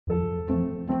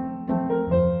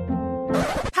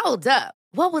Hold up.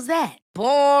 What was that?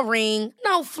 Boring.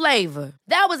 No flavor.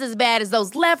 That was as bad as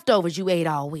those leftovers you ate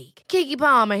all week. Keke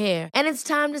Palmer here. And it's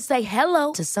time to say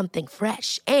hello to something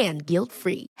fresh and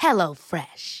guilt-free. Hello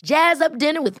Fresh. Jazz up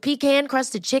dinner with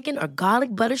pecan-crusted chicken or garlic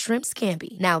butter shrimp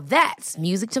scampi. Now that's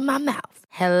music to my mouth.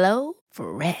 Hello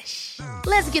Fresh.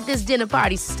 Let's get this dinner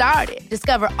party started.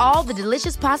 Discover all the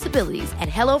delicious possibilities at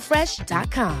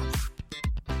hellofresh.com.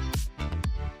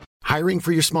 Hiring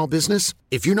for your small business?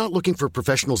 If you're not looking for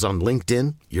professionals on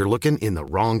LinkedIn, you're looking in the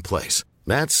wrong place.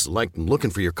 That's like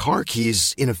looking for your car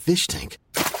keys in a fish tank.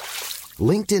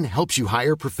 LinkedIn helps you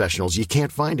hire professionals you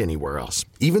can't find anywhere else,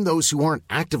 even those who aren't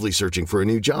actively searching for a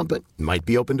new job but might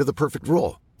be open to the perfect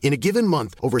role. In a given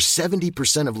month, over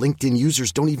 70% of LinkedIn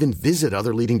users don't even visit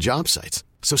other leading job sites.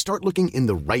 So start looking in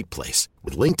the right place.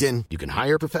 With LinkedIn, you can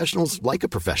hire professionals like a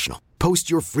professional.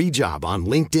 Post your free job on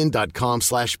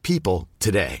linkedin.com/people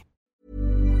today.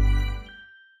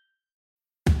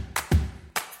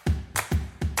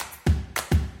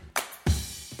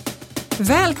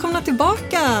 Välkomna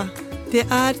tillbaka! Det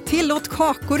är Tillåt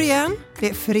kakor igen. Det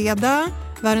är fredag,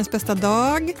 världens bästa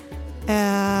dag,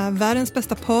 världens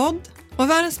bästa podd och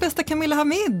världens bästa Camilla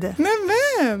Hamid. Men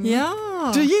vem?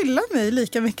 Ja. Du gillar mig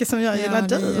lika mycket som jag gillar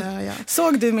dig. Ja.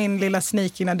 Såg du min lilla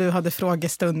sneak när du hade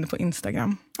frågestund på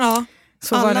Instagram? Ja,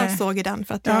 så alla var det... såg den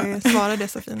för att jag svarade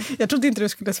så fint. Jag trodde inte du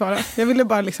skulle svara. Jag ville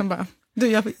bara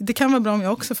det kan vara bra om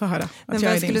jag också får höra att men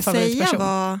jag är vad din jag favoritperson. skulle säga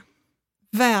var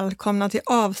välkomna till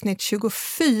avsnitt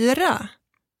 24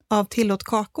 av Tillåt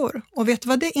kakor. Och vet du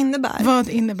vad det innebär? Vad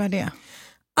innebär det?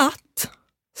 Att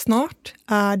snart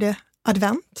är det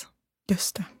advent.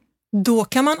 Just det. Då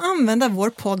kan man använda vår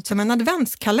podd som en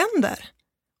adventskalender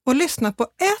och lyssna på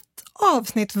ett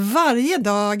avsnitt varje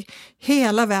dag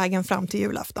hela vägen fram till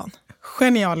julafton.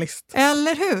 Genialiskt.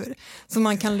 Eller hur? Så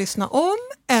man kan lyssna om,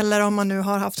 eller om man nu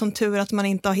har haft som tur att man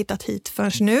inte har hittat hit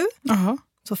förrän nu. Aha.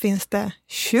 Så finns det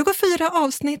 24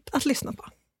 avsnitt att lyssna på.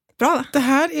 Bra va? Det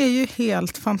här är ju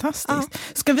helt fantastiskt. Ja.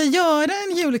 Ska vi göra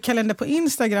en julkalender på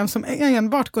Instagram som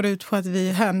enbart går ut på att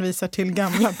vi hänvisar till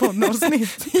gamla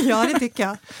poddavsnitt? Ja, det tycker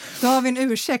jag. Då har vi en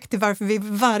ursäkt till varför vi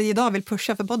varje dag vill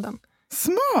pusha för podden.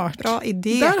 Smart! Bra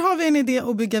idé. Där har vi en idé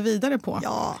att bygga vidare på.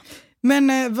 Ja.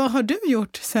 Men vad har du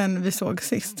gjort sen vi såg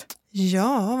sist?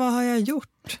 Ja, vad har jag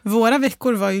gjort? Våra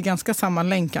veckor var ju ganska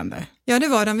sammanlänkande. Ja, det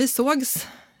var den. Vi sågs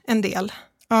en del.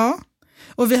 Ja,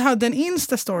 och vi hade en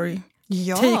Insta-story.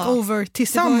 Ja, takeover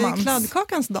tillsammans. Det var ju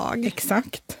kladdkakans dag.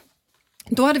 Exakt.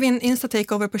 Då hade vi en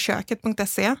Insta-takeover på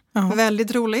köket.se.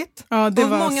 Väldigt roligt. Ja, det och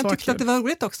var många så tyckte kul. att det var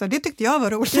roligt också. Det tyckte jag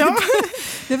var roligt. Ja.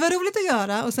 Det var roligt att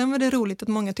göra och sen var det roligt att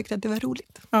många tyckte att det var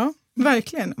roligt. Ja,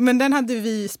 verkligen. Men den hade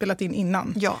vi spelat in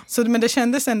innan. Ja. Men det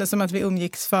kändes ändå som att vi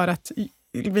umgicks för att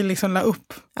vi liksom la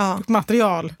upp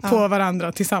material på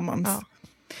varandra tillsammans. Ja.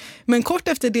 Men kort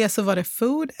efter det så var det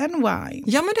Food and Wine.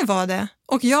 Ja, men det var det.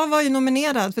 Och jag var ju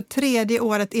nominerad för 3:e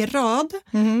året i rad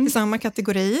i samma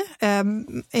kategori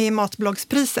i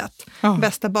matbloggspriset.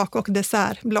 Bästa bak- och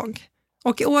dessertblogg.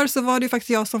 Och i år så var det ju faktiskt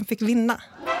jag som fick vinna.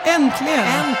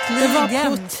 Äntligen! Det var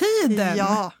på tiden!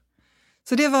 Ja,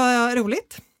 så det var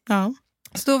roligt. Ja.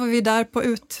 Så då var vi där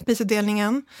på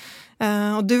prisutdelningen.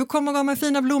 Och du kom och gav mig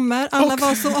fina blommor. Alla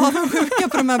var så avundsjuka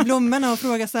på de här blommorna och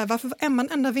frågade så här, varför var Emma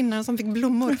den enda vinnaren som fick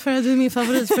blommor? För att du är min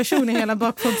favoritperson i hela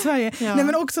Bakpodd Sverige. Ja. Nej,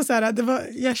 men också så här,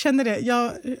 jag kände det.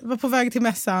 Jag var på väg till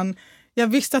mässan. Jag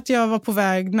visste att jag var på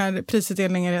väg när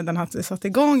prisutdelningen redan hade satt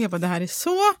igång. Jag bara, det här är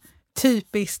så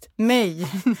typiskt mig.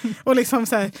 Och liksom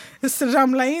så här,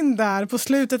 ramla in där på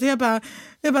slutet. Jag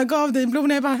bara gav dig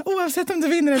blommorna. Jag bara, oavsett om du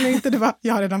vinner eller inte. Du bara,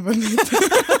 jag har redan vunnit.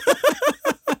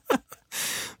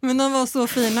 Men de var så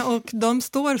fina och de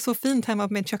står så fint hemma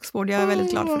på mitt köksbord. Jag är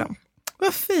väldigt glad för dem.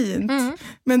 Vad fint.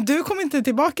 Men du kom inte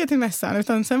tillbaka till mässan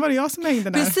utan sen var det jag som hängde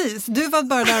där. Precis, du var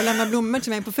bara där och lämnade blommor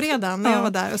till mig på fredagen när jag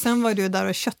var där. Och sen var du där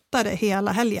och köttade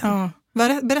hela helgen. Ja.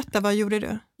 Berätta, vad gjorde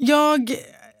du?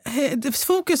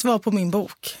 Fokus var på min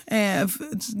bok.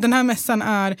 Den här mässan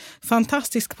är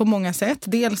fantastisk på många sätt.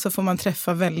 Dels så får man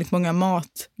träffa väldigt många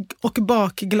mat- och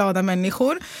bakglada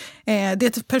människor. Det är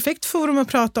ett perfekt forum att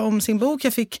prata om sin bok.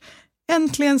 Jag fick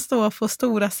äntligen stå på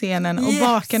stora scenen och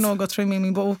baka något från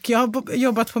min bok. Jag har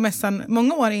jobbat på mässan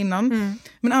många år innan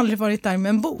men aldrig varit där med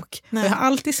en bok. Jag har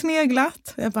alltid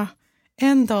sneglat. Jag bara,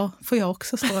 en dag får jag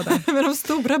också stå där. Med de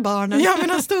stora barnen. Ja, med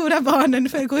de stora barnen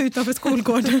får jag gå utanför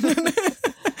skolgården.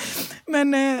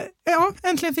 Men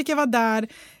äntligen fick jag vara där.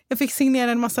 Jag fick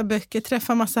signera en massa böcker,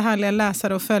 träffa massa härliga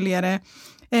läsare och följare.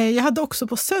 Jag hade också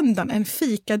på söndagen en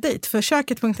fikadejt. För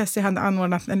köket.se hade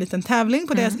anordnat en liten tävling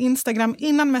på deras Instagram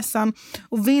innan mässan.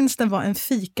 Och vinsten var en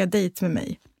fikadejt med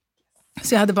mig.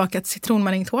 Så jag hade bakat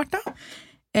citronmarängtårta,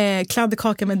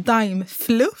 kladdkaka med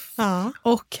daimfluff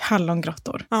och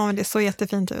hallongrottor. Ja, men det såg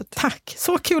jättefint ut. Tack,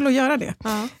 så kul att göra det.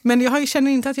 Ja. Men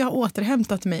känner inte att jag har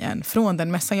återhämtat mig än från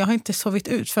den mässan. Jag har inte sovit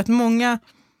ut för att många,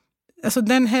 alltså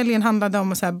den helgen handlade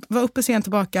om att vara uppe sent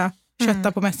tillbaka,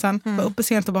 kötta på mässan, vara uppe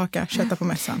sent tillbaka, kötta på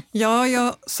mässan. Ja,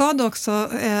 jag sa det också,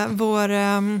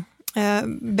 vår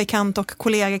bekant och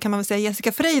kollega kan man väl säga,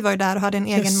 Jessica Frey var ju där och hade en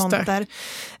egen monter.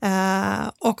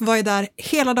 Och var ju där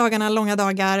hela dagarna, långa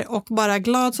dagar och bara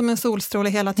glad som en solstråle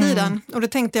hela tiden. Och då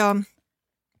tänkte jag,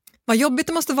 vad jobbigt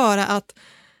det måste vara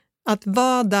att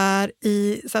vara där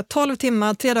i 12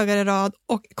 timmar, 3 dagar i rad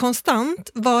och konstant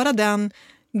vara den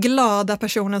glada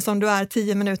personen som du är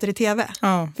 10 minuter i tv.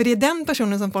 För det är den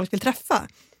personen som folk vill träffa.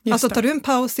 Alltså tar du en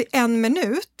paus i 1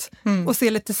 minut och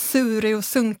ser lite surig och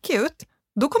sunkig ut,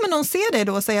 då kommer någon se dig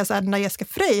då och säga så här, den där Jessica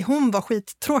Frey, hon var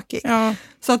skittråkig. Ja.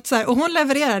 Så att, och hon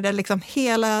levererade liksom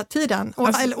hela tiden.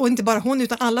 Och inte bara hon,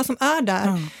 utan alla som är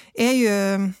där är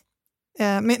ju...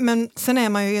 men sen är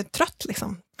man ju trött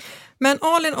liksom. Men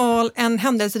all in all, en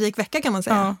händelserik vecka kan man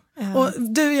säga. Ja. Och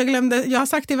jag har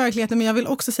sagt det i verkligheten, men jag vill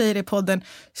också säga det i podden.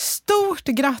 Stort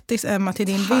grattis Emma till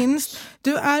din vinst.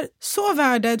 Du är så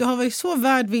värd det. Du har varit så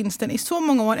värd vinsten i så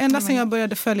många år. Ända sedan jag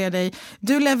började följa dig.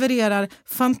 Du levererar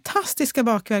fantastiska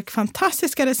bakverk,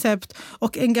 fantastiska recept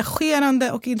och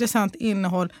engagerande och intressant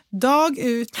innehåll. Dag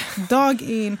ut, dag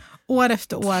in, år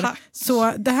efter år. Tack.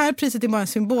 Så det här priset är bara en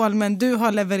symbol, men du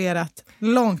har levererat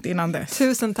långt innan dess.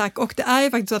 Tusen tack. Och det är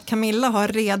ju faktiskt så att Camilla har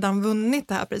redan vunnit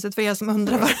det här priset. För er som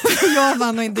undrar varför jag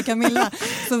vann och inte Camilla.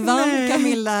 Så vann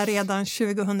Camilla redan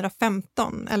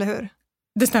 2015, eller hur?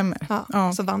 Det stämmer.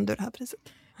 Ja. Så vann du det här priset.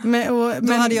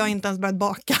 Då hade jag inte ens börjat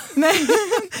baka. Nej.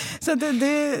 Så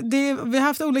vi har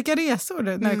haft olika resor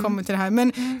när det kommer till det här.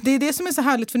 Men det är det som är så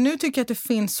härligt, för nu tycker jag att det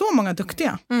finns så många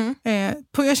duktiga.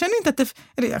 Jag känner inte att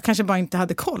eller jag kanske bara inte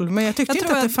hade koll, men jag tyckte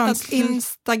inte att det fanns... att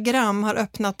Instagram har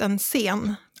öppnat en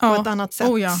scen på ett annat sätt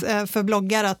för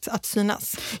bloggar att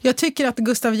synas. Jag tycker att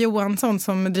Gustav Johansson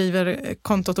som driver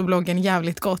kontot och bloggen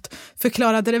Jävligt Gott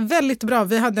förklarade det väldigt bra.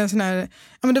 Vi hade en sån här,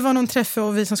 det var någon träff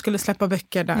och vi som skulle släppa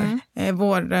böcker där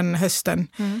våren, hösten.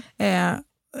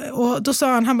 Och då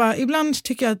sa han bara, ibland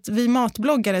tycker jag att vi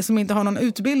matbloggare som inte har någon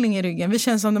utbildning i ryggen, vi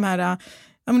känns som de här...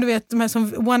 du vet, de här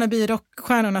som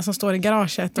wannabe-rockstjärnorna som står i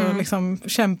garaget och liksom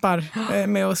kämpar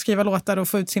med att skriva låtar och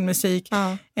få ut sin musik.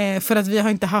 För att vi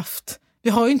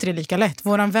har ju inte det lika lätt.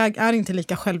 Våran väg är inte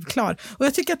lika självklar. Och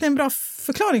jag tycker att det är en bra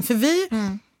förklaring. För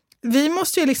vi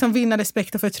måste ju liksom vinna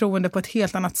respekt och förtroende på ett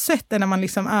helt annat sätt än när man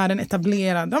liksom är en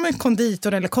etablerad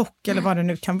konditor eller kock eller vad det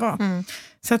nu kan vara.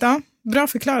 Så att bra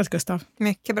förklarat, Gustav.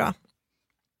 Mycket bra.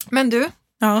 Men du,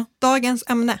 dagens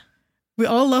ämne. We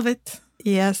all love it.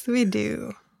 Yes, we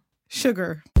do.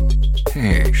 Sugar.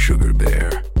 Hey, Sugar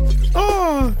Bear.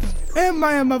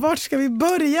 Emma, vart ska vi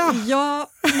börja? Ja,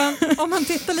 men om man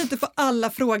tittar lite på alla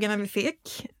frågorna vi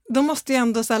fick, då måste jag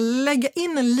ändå lägga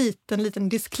in en liten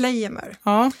disclaimer.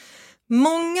 Ja.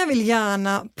 Många vill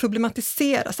gärna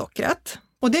problematisera sockret,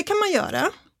 och det kan man göra,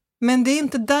 men det är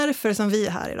inte därför som vi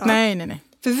är här idag. Nej.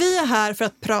 För vi är här för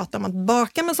att prata om att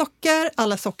baka med socker,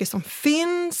 alla socker som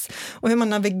finns och hur man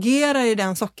navigerar i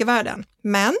den sockervärlden.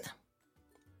 Men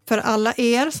för alla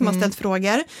er som har ställt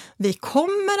frågor, vi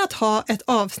kommer att ha ett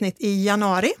avsnitt i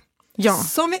januari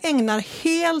som vi ägnar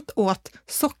helt åt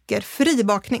sockerfri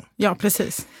bakning. Ja,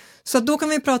 precis. Så då kan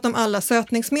vi prata om alla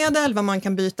sötningsmedel, vad man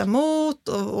kan byta mot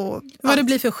och vad det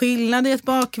blir för skillnad i ett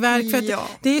bakverk. För att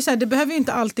det är ju så här, det behöver ju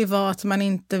inte alltid vara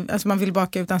att man vill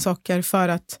baka utan socker för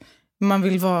att man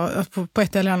vill vara på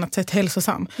ett eller annat sätt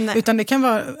hälsosam. Nej. Utan det kan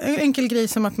vara en enkel grej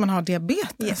som att man har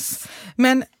diabetes. Yes.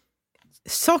 Men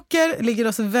socker ligger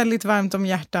oss väldigt varmt om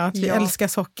hjärtat. Vi älskar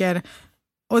socker.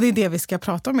 Och det är det vi ska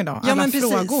prata om idag. Alla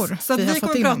frågor. Så vi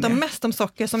kommer att prata mest om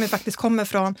socker som ju faktiskt kommer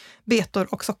från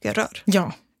betor och sockerrör.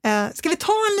 Ja. Ska vi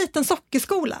ta en liten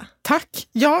sockerskola? Tack.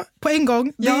 Ja, på en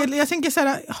gång. Ja. Jag tänker så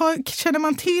här, känner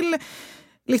man till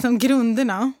liksom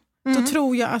grunderna, då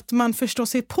tror jag att man förstår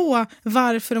sig på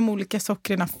varför de olika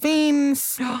sockerna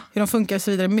finns, hur de funkar och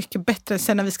så vidare mycket bättre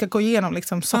sen när vi ska gå igenom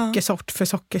liksom sockersort för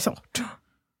sockersort.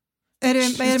 Är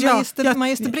det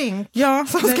magister Brink? Ja,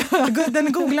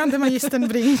 den googlande magistern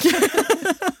Brink.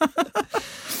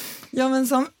 Ja, men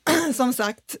som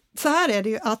sagt, så här är det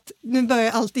ju att, nu börjar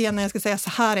jag alltid igen när jag ska säga så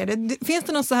här är det. Finns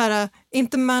det något så här,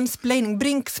 inte mansplaining,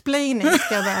 brinksplaining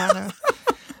ska jag vara nu.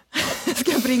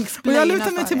 Och jag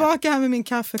lutar mig tillbaka här med min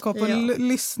kaffekopp och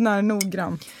lyssnar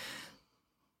noggrant.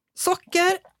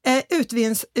 Socker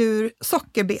utvinns ur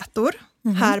sockerbetor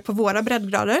här på våra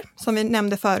breddgrader som vi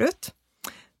nämnde förut.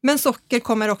 Men socker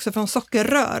kommer också från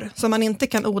sockerrör som man inte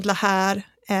kan odla här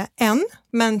än,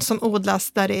 men som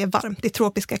odlas där det är varmt, i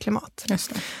tropiska klimat.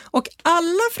 Just det. Och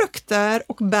alla frukter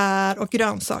och bär och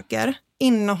grönsaker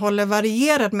innehåller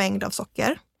varierad mängd av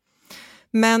socker.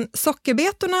 Men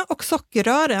sockerbetorna och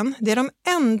sockerrören, det är de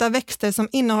enda växter som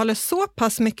innehåller så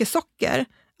pass mycket socker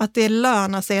att det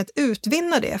lönar sig att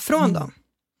utvinna det från dem.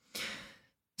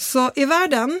 Så i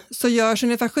världen så görs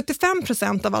ungefär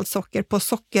 75% av allt socker på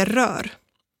sockerrör.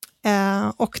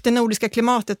 Och det nordiska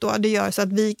klimatet då, det gör så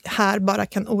att vi här bara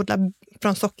kan odla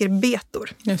från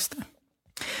sockerbetor. Just det.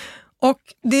 Och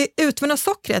det utvunna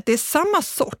sockret, det är samma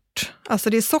sort. Alltså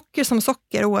det är socker som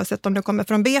socker oavsett om det kommer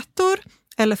från betor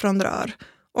eller från rör.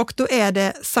 Och då är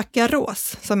det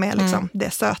sackaros som är liksom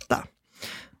det söta.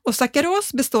 Och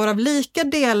sackaros består av lika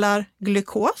delar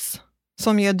glukos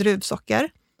som gör druvsocker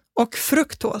och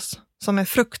fruktos som är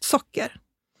fruktsocker.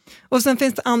 Och sen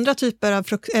finns det andra typer av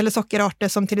eller sockerarter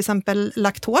som till exempel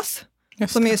laktos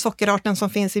som är sockerarten som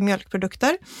finns i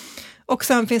mjölkprodukter. Och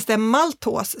sen finns det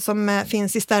maltos som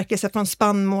finns i stärkelse från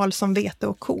spannmål som vete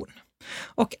och korn.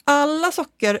 Och alla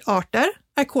sockerarter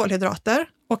är kolhydrater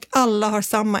och alla har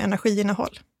samma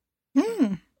energiinnehåll.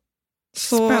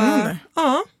 Så, spännande.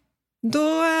 Ja,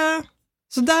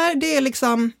 så där det är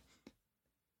liksom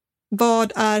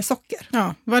vad är socker?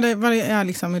 Ja, vad det är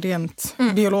liksom rent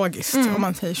biologiskt om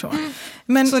man säger så.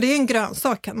 Men, så det är en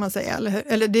grönsak kan man säga,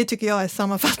 eller det tycker jag är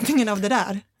sammanfattningen av det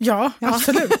där. Ja,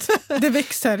 absolut. Det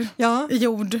växer i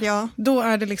jord. Ja. Då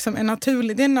är det liksom en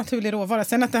naturlig råvara.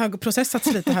 Sen att det har processats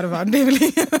lite här och var, det är väl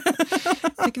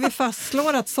tycker vi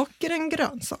fastslår att socker är en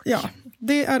grönsak. Ja,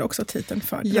 det är också titeln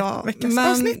för veckans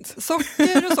men avsnitt.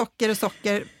 Socker och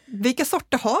socker. Vilka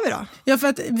sorter har vi då? Ja, för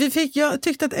att jag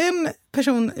tyckte att en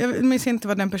person, jag minns inte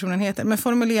vad den personen heter, men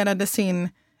formulerade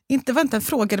inte var inte en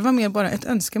fråga, det var mer bara ett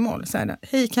önskemål. Så här,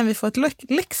 hej, kan vi få ett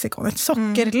lexikon, ett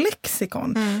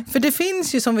sockerlexikon? För det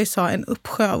finns ju som vi sa en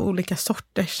uppsjö av olika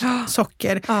sorters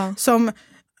socker som,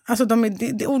 alltså de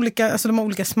är olika, alltså de har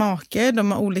olika smaker,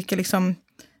 de har olika liksom,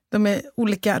 de är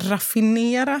olika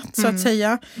raffinerat så att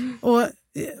säga. Och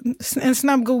en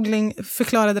snabb googling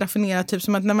förklarade raffinerat typ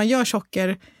som att när man gör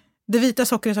socker, det vita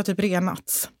sockret har typ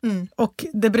renats. Och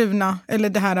det bruna, eller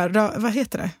det här, vad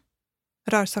heter det?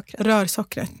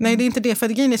 Rörsockret. Nej, det är inte det. För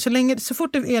att grejen är, så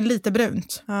fort det är lite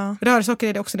brunt. Rörsocker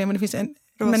är det också det, men det finns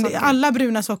alla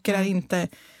bruna socker är inte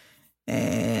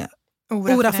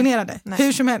oraffinerade.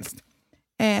 Hur som helst.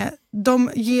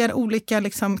 De ger olika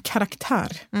liksom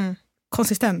karaktär.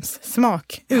 Konsistens,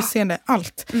 smak, utseende,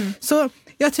 allt. Så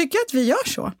jag tycker att vi gör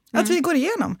så. Att vi går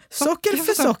igenom socker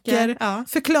för socker.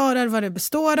 Förklarar vad det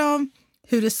består av.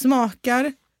 Hur det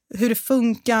smakar. Hur det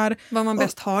funkar. Vad man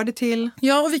bäst har det till.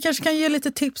 Ja, och vi kanske kan ge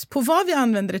lite tips på vad vi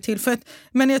använder det till.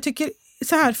 Men jag tycker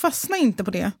så här, fastna inte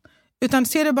på det. Utan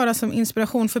se det bara som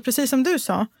inspiration. För precis som du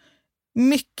sa,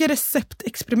 mycket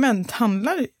receptexperiment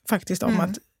handlar faktiskt om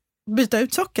att byta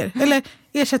ut socker. Eller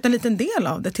ersätta en liten del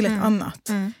av det till ett annat.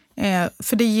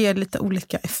 För det ger lite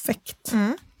olika effekt.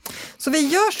 Så vi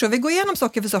gör så, vi går igenom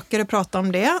socker för socker och pratar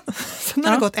om det. Sen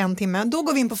har det gått 1 timme, då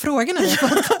går vi in på frågorna.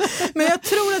 Men jag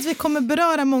tror att vi kommer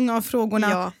beröra många av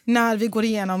frågorna när vi går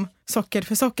igenom socker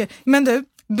för socker. Men du,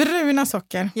 bruna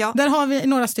socker, där har vi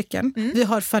några stycken. Vi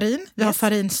har farin, vi har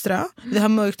farinströ, vi har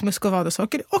mörkt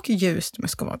muscovadosocker och ljust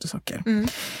muscovadosocker.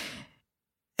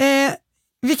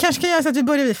 Vi kanske kan göra så att vi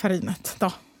börjar vid farinet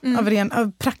då,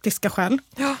 av praktiska skäl.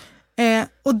 Ja.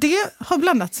 Och det har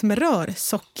blandats med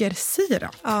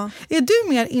rörsockersirap. Är du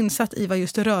mer insatt i vad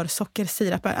just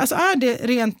rörsockersirap är? Alltså är det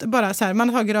rent bara så här, man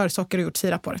har tagit rörsocker och gjort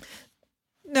sirap på det?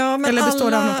 Ja, men eller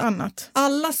består det av något annat?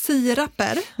 Alla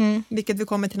siraper, vilket vi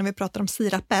kommer till när vi pratar om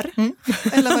siraper,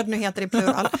 eller vad det nu heter i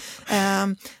plural,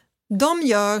 de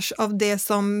görs av det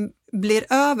som blir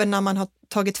över när man har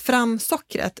tagit fram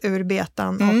sockret ur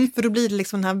betan, för då blir det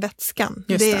liksom den här vätskan,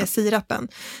 det är sirapen.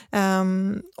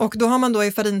 Och då har man då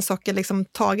i farinsocker liksom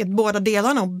tagit båda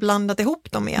delarna och blandat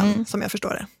ihop dem igen, som jag förstår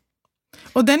det.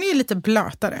 Och den är ju lite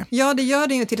blötare. Ja, det gör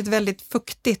det ju till ett väldigt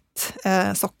fuktigt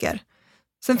socker.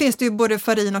 Sen finns det ju både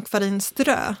farin och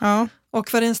farinströ. Och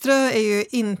farinströ är ju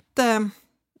inte,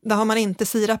 där har man inte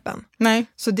sirapen. Nej.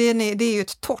 Så det är ju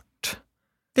ett torrt.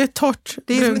 Det är torrt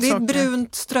det är ett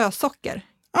brunt strösocker,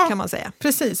 kan man säga.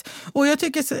 Precis. Och jag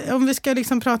tycker, om vi ska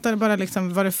liksom prata bara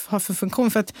liksom vad det har för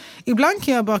funktion, för att ibland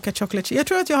kan jag baka chocolate chip. Jag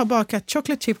tror att jag har bakat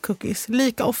chocolate chip cookies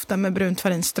lika ofta med brunt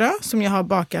farinströ som jag har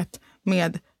bakat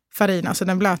med farin, alltså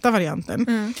den blöta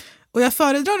varianten. Och jag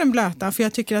föredrar den blöta för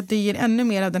jag tycker att det ger ännu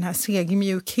mer av den här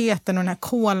segmjukheten och den här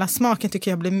kolasmaken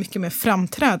tycker jag blir mycket mer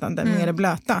framträdande med det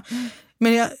blöta.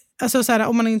 Men alltså så här,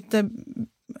 om man inte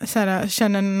så här,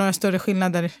 känner några större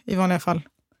skillnader i vanliga fall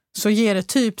så ger det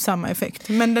typ samma effekt.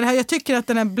 Men det här, jag tycker att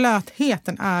den här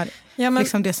blötheten är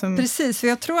liksom det som... Precis, för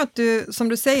jag tror att du, som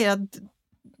du säger, att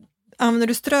använder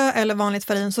du strö eller vanligt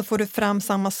farin så får du fram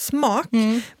samma smak.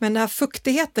 Men den här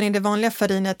fuktigheten i det vanliga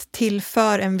farinet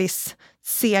tillför en viss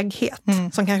seghet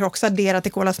som kanske också adderar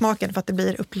till kolasmaken för att det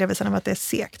blir upplevelsen av att det är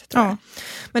segt. Tror jag.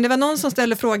 Men det var någon som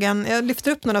ställde frågan, jag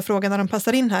lyfter upp några frågor när de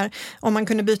passar in här, om man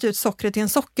kunde byta ut sockret till en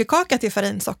sockerkaka till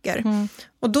farinsocker.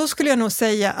 Och då skulle jag nog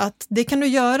säga att det kan du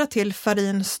göra till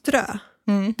farinströ.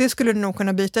 Det skulle du nog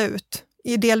kunna byta ut.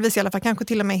 Delvis i alla fall, kanske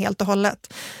till och med helt och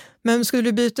hållet. Men skulle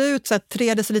du byta ut så här,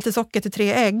 3 deciliter socker till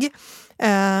 3 ägg,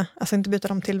 alltså inte byta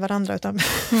dem till varandra utan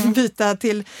byta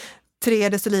till 3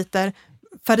 deciliter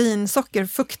farinsocker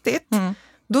fuktigt,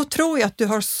 då tror jag att du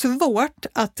har svårt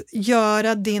att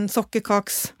göra din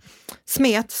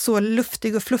sockerkakssmet så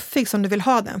luftig och fluffig som du vill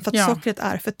ha den, för att sockret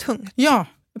är för tungt. Ja,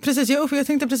 precis. Jag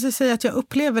tänkte precis säga att jag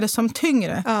upplever det som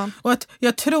tyngre. Och att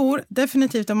jag tror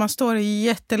definitivt om man står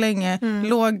jättelänge,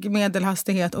 låg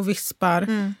medelhastighet och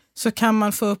vispar, så kan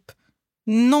man få upp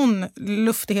någon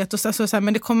luftighet och så här,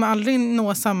 men det kommer aldrig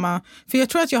nå samma, för jag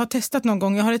tror att jag har testat någon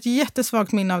gång, jag har ett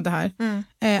jättesvagt minne av det här,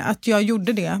 att jag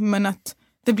gjorde det, men att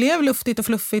det blev luftigt och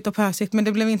fluffigt och pösigt, men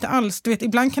det blev inte alls, du vet,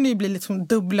 ibland kan det ju bli liksom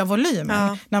dubbla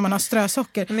volymer när man har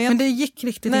strösocker, men det gick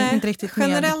inte riktigt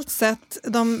generellt sett,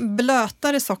 de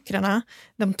blötare sockrarna,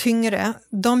 de tyngre,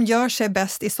 de gör sig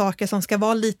bäst i saker som ska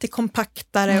vara lite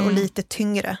kompaktare och lite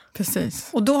tyngre. Precis.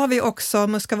 Och då har vi också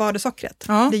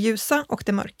muscovado-sockret, det ljusa och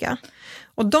det mörka.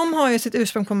 Och de har ju sitt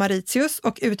ursprung på Mauritius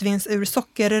och utvinns ur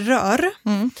sockerrör.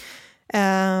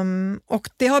 Och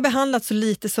det har behandlats så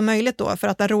lite som möjligt då för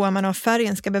att aromen och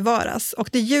färgen ska bevaras. Och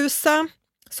det ljusa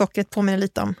sockret påminner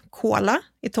lite om kola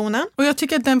i tonen. Och jag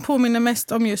tycker att den påminner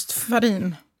mest om just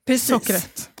farin. Precis.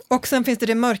 Sockret. Och sen finns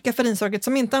det mörka farinsockret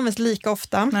som inte används lika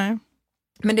ofta. Nej.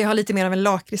 Men det har lite mer av en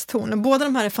lakritston. Och båda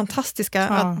de här är fantastiska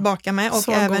att baka med och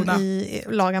även i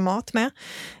laga mat med.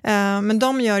 Men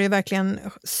de gör ju verkligen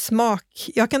smak.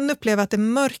 Jag kan uppleva att det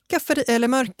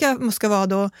mörka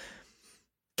muscovado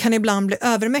kan ibland bli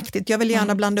övermäktigt. Jag vill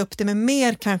gärna blanda upp det med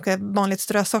mer kanske vanligt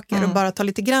strösocker och bara ta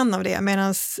lite grann av det.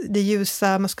 Medan det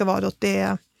ljusa muscovadot,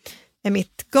 det är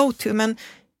mitt go-to. Men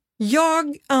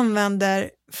jag använder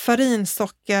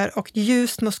farinsocker och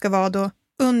ljust muscovado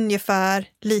ungefär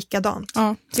likadant.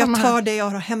 Ja, jag tar det jag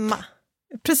har hemma.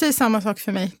 Precis samma sak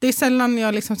för mig. Det är sällan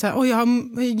jag liksom säger, jag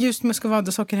har ljust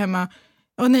muscovado-socker hemma.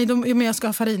 Nej, men jag ska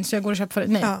ha farin så jag går och köper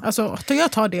farin. Nej, alltså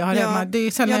jag tar det jag har hemma. Det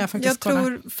är sällan jag faktiskt kollar. Jag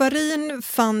tror farin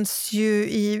fanns ju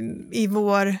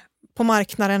på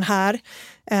marknaden här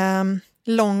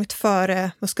långt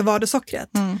före muscovado-sockret.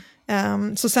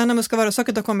 Så sen när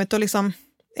muscovado-sockret har kommit, då liksom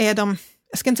är de,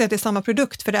 jag ska inte säga att det är samma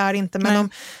produkt för det är inte, men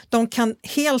de kan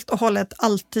helt och hållet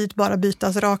alltid bara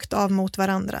bytas rakt av mot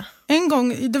varandra. En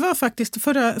gång, det var faktiskt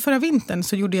förra vintern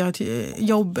så gjorde jag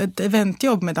ett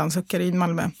eventjobb med danssocker i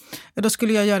Malmö. Då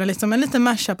skulle jag göra liksom en liten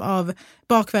mashup av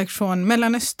bakverk från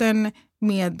Mellanöstern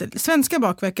med svenska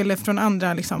bakverk eller från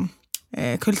andra liksom,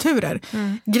 kulturer.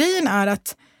 Grejen är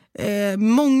att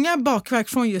många bakverk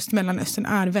från just Mellanöstern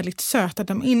är väldigt söta.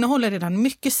 De innehåller redan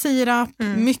mycket sirap,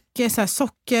 mycket så här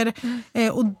socker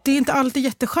och det är inte alltid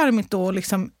jättecharmigt då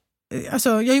liksom.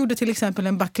 Alltså, jag gjorde till exempel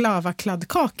en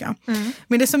baklava-kladdkaka.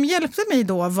 Men det som hjälpte mig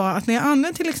då var att när jag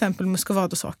använde till exempel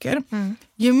muscovado-socker,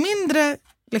 ju mindre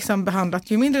liksom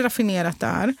behandlat, ju mindre raffinerat det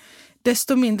är,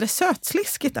 desto mindre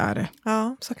sötsliskigt är det.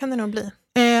 Ja, så kan det nog bli.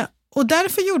 Och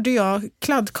därför gjorde jag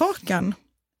kladdkakan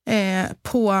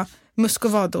på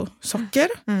muscovado-socker.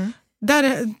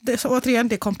 Så återigen,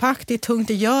 det är kompakt, det är tungt,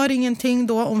 det gör ingenting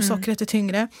då om sockret är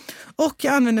tyngre. Och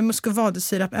jag använder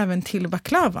muscovado-sirap även till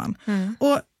baklavan.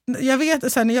 Och jag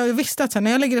visste att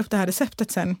när jag lägger upp det här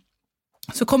receptet sen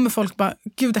så kommer folk bara,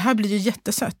 gud det här blir ju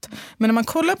jättesött. Men när man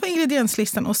kollar på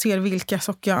ingredienslistan och ser vilka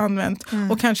socker jag har använt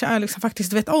och kanske är liksom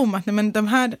faktiskt vet om att nej, men de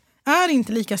här är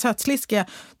inte lika sötsliskiga,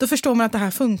 då förstår man att det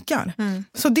här funkar.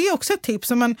 Så det är också ett tips.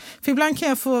 För ibland kan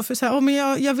jag få säga, men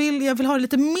jag vill ha det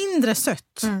lite mindre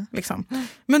sött. Liksom.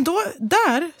 Men då,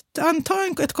 anta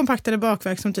ett kompaktare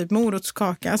bakverk som typ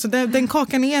morotskaka. Alltså den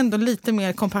kakan är ändå lite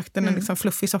mer kompakt än en liksom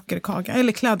fluffig sockerkaka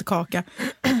eller kladdkaka.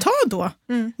 Ta då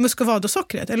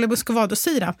muscovado-sockret eller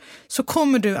muscovado-sirap så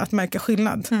kommer du att märka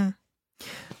skillnad.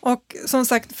 Och som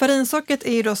sagt, farinsockret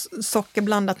är ju då socker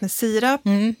blandat med sirap,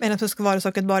 medan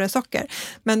muscovado-sockret bara är socker.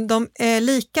 Men de är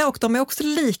lika och de är också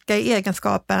lika i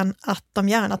egenskapen att de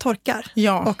gärna torkar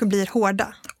och blir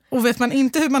hårda. Och vet man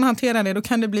inte hur man hanterar det, då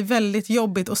kan det bli väldigt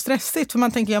jobbigt och stressigt. För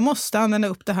man tänker, jag måste använda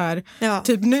upp det här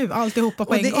typ nu, alltihopa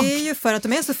på en gång. Och det är ju för att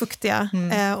de är så fuktiga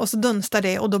och så dunstar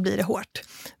det och då blir det hårt.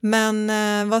 Men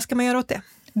vad ska man göra åt det?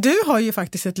 Du har ju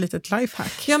faktiskt ett litet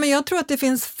lifehack. Ja, men jag tror att det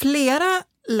finns flera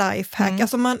lifehack.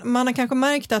 Alltså man har kanske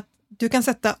märkt att du kan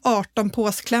sätta 18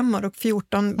 påsklämmor och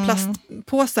 14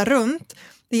 plastpåsar runt.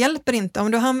 Det hjälper inte.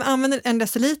 Om du använder 1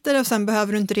 deciliter och sen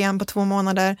behöver du inte det igen på 2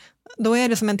 månader, då är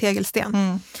det som en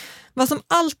tegelsten. Vad som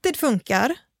alltid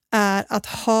funkar är att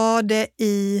ha det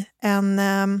i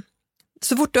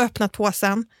så fort du öppnat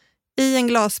påsen, i en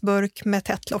glasburk med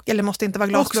tätt lock, eller måste inte vara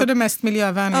glasburk. Också det mest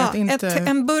miljövänliga.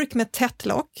 En burk med tätt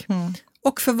lock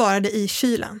och förvara det i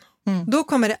kylen. Då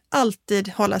kommer det alltid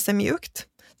hålla sig mjukt.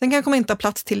 Sen kanske man inte ha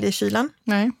plats till det i kylen.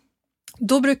 Nej.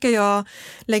 Då brukar jag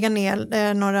lägga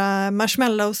ner några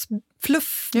marshmallows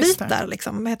fluffbitar,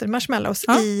 liksom, vad heter det? Marshmallows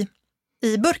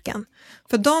i burken.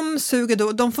 För de suger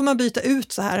då, de får man byta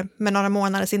ut så här med några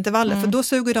månaders intervaller, för då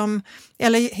suger de,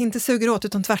 eller inte suger åt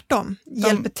utan tvärtom,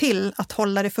 hjälper till att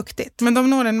hålla det fuktigt. Men de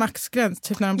når en maxgräns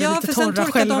typ när de blir lite torra själva. Ja,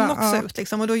 för sen torkar de också ut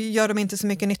liksom, och då gör de inte så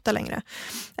mycket nytta längre.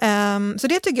 Så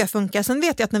det tycker jag funkar. Sen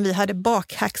vet jag att när vi hade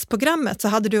bakhacksprogrammet så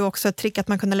hade du också ett trick att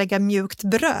man kunde lägga mjukt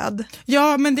bröd.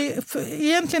 Ja, men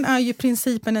egentligen är ju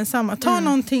principen densamma. Ta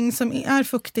någonting som är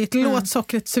fuktigt, låt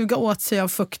sockret suga åt sig av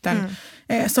fukten.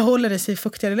 Så håller det sig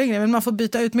fuktigare längre. Men man får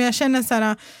byta ut. Men jag känner så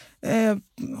här,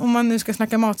 om man nu ska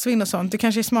snacka matsvinn och sånt, det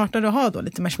kanske är smartare att ha då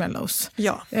lite marshmallows.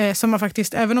 Ja. Som man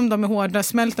faktiskt, även om de är hårda,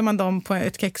 smälter man dem på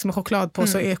ett kex med choklad på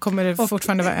så kommer det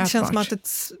fortfarande vara ätbart. Det känns som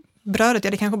att brödet,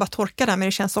 det kanske bara torkar där, men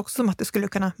det känns också som att det skulle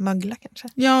kunna mögla kanske.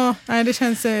 Ja, nej, det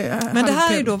känns men det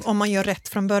här är då om man gör rätt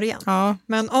från början. Ja.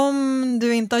 Men om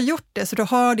du inte har gjort det, så du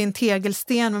har din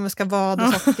tegelsten med muskavad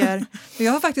och socker.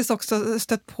 Jag har faktiskt också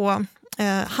stött på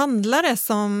handlare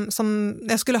som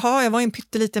jag var i en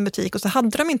pytteliten butik och så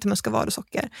hade de inte muskavad och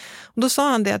socker. Och då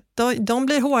sa han det att de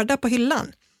blir hårda på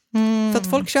hyllan. För att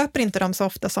folk köper inte dem så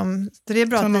ofta som det är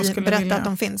bra som att vi berättar att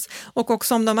de finns. Och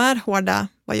också om de är hårda,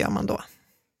 vad gör man då?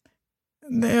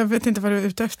 Jag vet inte vad du är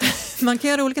ute efter. Man kan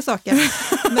göra olika saker.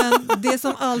 Men det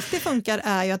som alltid funkar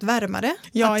är ju att värma det.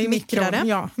 Ja, att i mikron.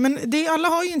 Ja. Men alla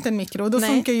har ju inte en mikro. Då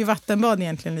funkar ju vattenbad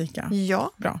egentligen lika.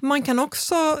 Ja, bra. Man kan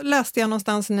också, läste jag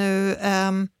någonstans nu,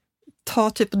 ta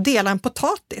typ och dela en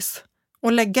potatis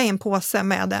och lägga i en påse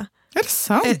med det. Är det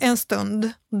sant? En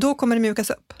stund. Då kommer det mjukas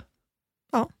upp.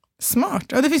 Ja. Smart.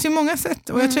 Ja, det finns ju många sätt.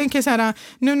 Och jag tänker så här,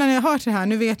 nu när ni har hört det här,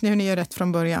 nu vet ni hur ni gör rätt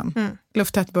från början.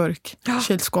 Lufttätt burk,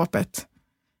 kylskåpet,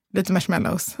 lite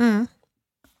marshmallows.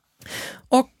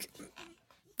 Och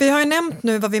vi har ju nämnt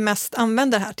nu vad vi mest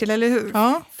använder här till, eller hur?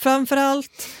 Ja.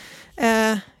 Framförallt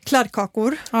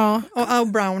kladdkakor och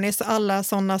brownies och alla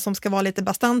sådana som ska vara lite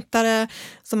bastantare,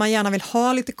 som man gärna vill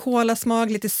ha lite kolasmak,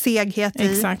 lite seghet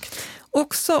i. Exakt.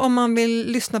 Också om man vill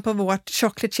lyssna på vårt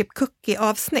chocolate chip cookie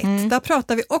avsnitt. Där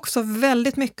pratar vi också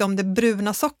väldigt mycket om det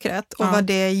bruna sockret och vad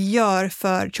det gör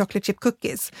för chocolate chip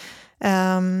cookies.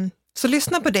 Så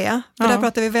lyssna på det, för där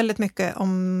pratar vi väldigt mycket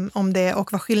om det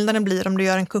och vad skillnaden blir om du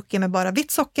gör en cookie med bara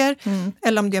vitt socker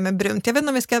eller om du gör med brunt. Jag vet inte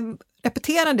om vi ska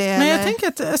repetera det. Men jag tänker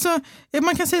att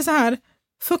man kan säga så här,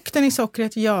 fukten i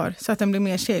sockret gör så att den blir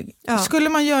mer seg. Skulle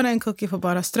man göra en cookie på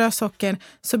bara strösocker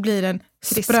så blir den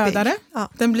sprödare.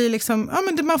 Den blir liksom,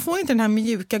 men man får inte den här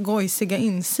mjuka, gojsiga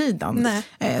insidan.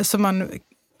 Som man,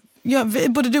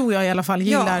 både du och jag i alla fall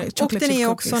gillar chocolate chip cookies. Och den är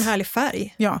också en härlig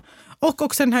färg. Ja, och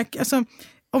också den här,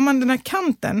 om man den här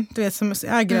kanten, du vet, som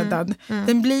är gräddad,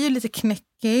 den blir ju lite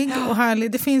knäckig och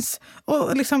härlig. Det finns,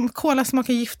 och liksom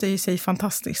kolasmaken gifter i sig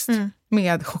fantastiskt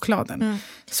med chokladen.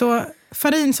 Så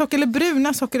farinsocker eller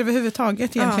bruna socker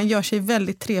överhuvudtaget egentligen gör sig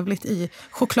väldigt trevligt i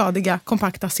chokladiga,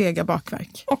 kompakta, sega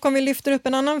bakverk. Och om vi lyfter upp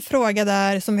en annan fråga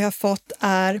där som vi har fått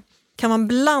är, kan man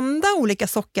blanda olika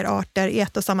sockerarter i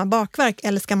ett och samma bakverk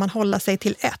eller ska man hålla sig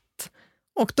till ett?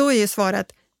 Och då är ju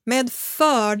svaret, med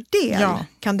fördel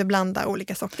kan du blanda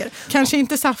olika socker. Kanske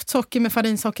inte saftsocker med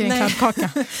farinsocker i en kladdkaka.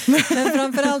 Men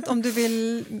framförallt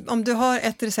om du har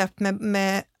ett recept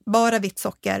med bara vitt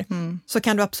socker så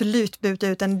kan du absolut byta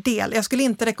ut en del. Jag skulle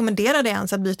inte rekommendera det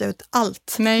ens att byta ut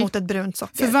allt mot ett brunt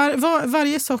socker. För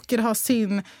varje socker har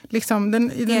sin liksom,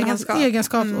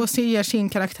 egenskap och ger sin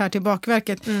karaktär till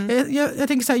bakverket. Jag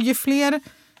tänker så här, ju fler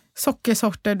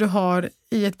sockersorter du har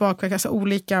i ett bakverk, alltså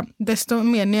olika, desto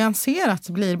mer nyanserat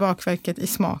blir bakverket i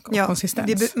smak och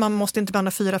konsistens. Man måste inte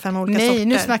blanda 4-5 olika sorter. Nej,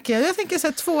 nu snackar jag tänker så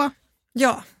här 2,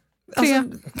 3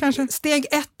 kanske. Steg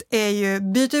 1 är ju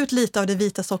byta ut lite av det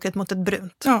vita sockret mot ett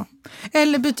brunt. Ja.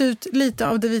 Eller byta ut lite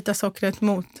av det vita sockret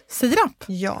mot sirap.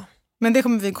 Ja. Men det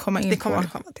kommer vi komma in på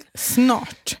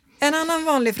snart. En annan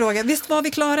vanlig fråga. Visst var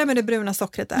vi klara med det bruna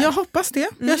sockret där? Jag hoppas det.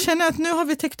 Jag känner att nu har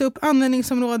vi täckt upp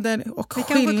användningsområden och skillnader och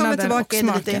smaker. Vi kanske kommer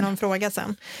tillbaka lite i någon fråga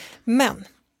sen. Men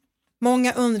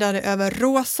många undrade över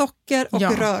råsocker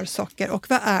och rörsocker och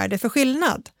vad är det för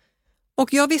skillnad?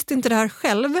 Och jag visste inte det här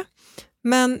själv,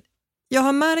 men Jag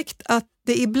har märkt att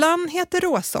det ibland heter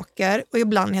råsocker och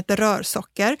ibland heter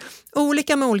rörsocker.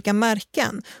 Olika med olika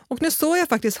märken. Och nu såg jag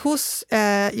faktiskt hos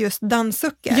just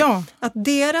Dammsucker att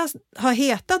deras har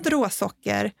hetat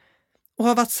råsocker och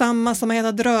har varit samma som har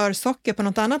hetat rörsocker på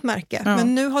något annat märke. Ja.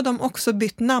 Men nu har de också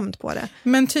bytt namn på det.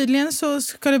 Men tydligen så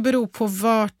ska det bero på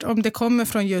om det kommer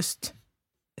från just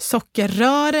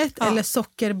sockerröret eller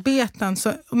sockerbetan.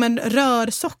 Men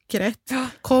rörsockret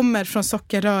kommer från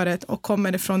sockerröret och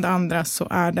kommer det från det andra så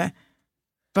är det,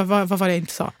 vad var det jag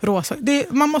inte sa? Råsocker.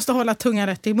 Man måste hålla tungan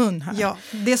rätt i mun här. Ja,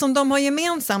 det som de har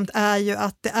gemensamt är ju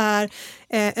att det är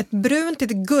ett brunt,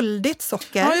 lite guldigt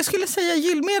socker. Ja, jag skulle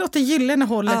säga mer åt det gyllene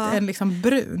hållet än liksom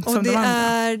brunt. Och som det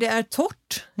är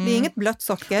torrt, det är inget blött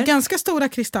socker. Ganska stora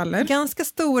kristaller. Ganska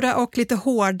stora och lite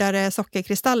hårdare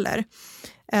sockerkristaller.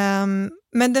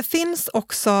 Men det finns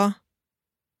också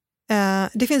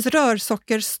det finns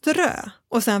rörsockerströ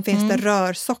och sen finns det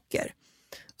rörsocker.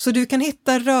 Så du kan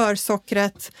hitta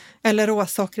rörsockret eller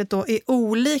råsockret då i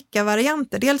olika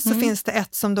varianter. Dels så finns det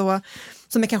ett som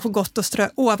är kanske gott att strö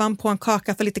ovanpå en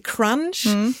kaka för lite crunch.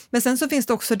 Men sen så finns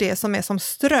det också det som är som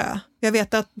strö. Jag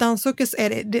vet att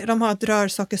Dammsucker de har ett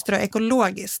rörsockerströ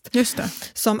ekologiskt. Just det.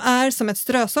 Som är som ett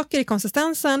strösocker i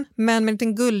konsistensen men med en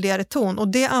liten guldigare ton. Och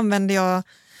det använder jag,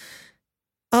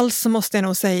 alltså måste jag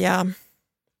nog säga,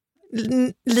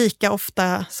 lika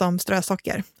ofta som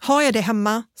strösocker. Har jag det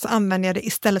hemma så använder jag det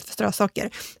istället för strösocker.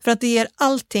 För att det ger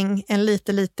allting en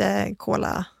lite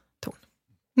kola-ton.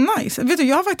 Nice. Vet du,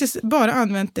 jag har faktiskt bara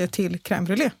använt det till crème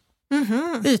brûlée.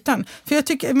 Ytan. För jag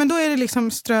tycker, men då är det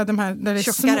liksom strö de här där det är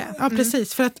tjockare. Ja,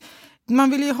 precis. För att man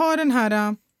vill ju ha den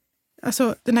här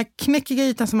knäckiga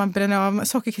ytan som man bränner av.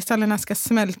 Sockerkristallerna ska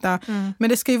smälta. Men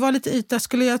det ska ju vara lite yta.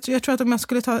 Jag tror att om man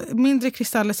skulle ta mindre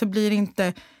kristaller så blir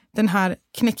inte den här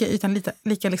knäckiga ytan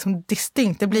lika liksom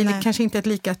distinkt. Det blir kanske inte ett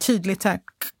lika tydligt så här.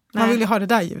 Man vill ju ha det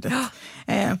där ljudet.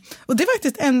 Och det är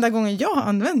faktiskt enda gången jag har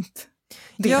använt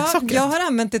det sockret. Jag har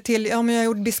använt det till, om jag har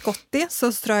gjort biscotti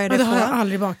så strör jag det på. Det har jag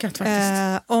aldrig bakat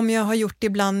faktiskt. Om jag har gjort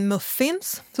ibland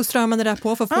muffins så strör man det där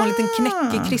på för att få en liten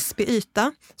knäckig, krispig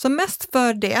yta. Så mest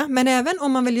för det, men även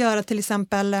om man vill göra till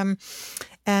exempel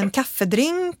en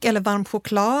kaffedrink eller varm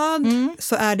choklad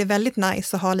så är det väldigt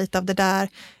nice att ha lite av det där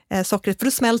sockret, för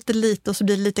då smälter lite och så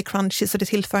blir det lite crunchy så det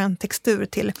tillför en textur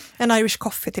till en Irish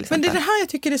coffee till exempel. Men det är det här jag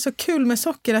tycker är så kul med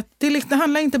socker, att det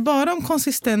handlar inte bara om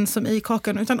konsistens som i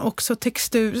kakan utan också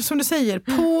textur, som du säger,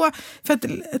 på, för att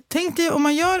tänk dig om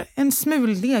man gör en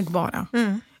smuldeg bara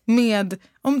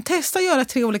testa att göra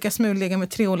 3 olika smuldegar med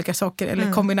 3 olika socker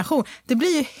eller kombination, det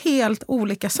blir ju helt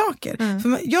olika saker.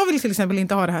 För jag vill till exempel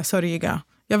inte ha det här sörjiga,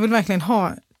 jag vill verkligen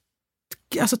ha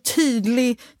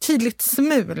tydligt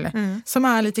smul som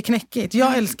är lite knäckigt.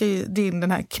 Jag älskar ju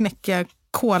den här knäckiga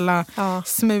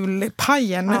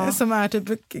kola-smulpajen som är typ,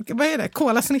 vad är det?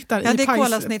 Kolasnittar i paj. Ja, det är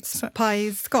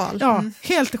kolasnittspajskal. Ja,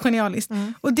 helt genialiskt.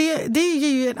 Och det ger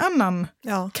ju en annan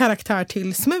karaktär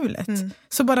till smulet.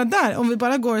 Så bara där, om vi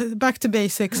bara går back to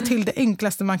basics till det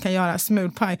enklaste man kan göra,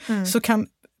 smulpaj, så kan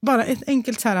bara ett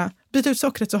enkelt så här, byta ut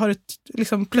sockret så har du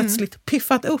liksom plötsligt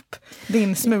piffat upp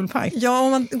din smulpaj. Ja,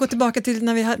 om man går tillbaka till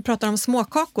när vi pratar om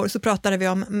småkakor så pratade vi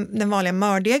om den vanliga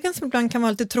mördegen som ibland kan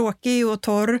vara lite tråkig och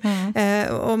torr.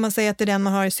 Och man säger att det är den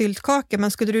man har i syltkakor.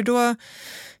 Men skulle du då...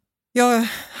 Jag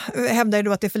hävdar ju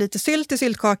då att det är för lite sylt i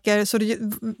syltkakor så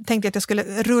tänkte jag att jag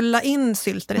skulle rulla in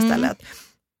sylter istället.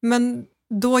 Men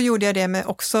då gjorde jag det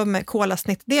också med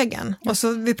kolasnittdegen. Och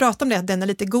så vi pratade om det att den är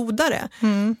lite godare.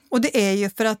 Och det är ju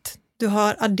för att du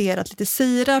har adderat lite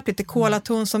sirap, lite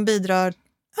kolaton som bidrar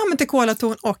till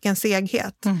kolaton och en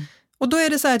seghet. Och då är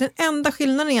det så här, den enda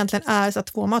skillnaden egentligen är så att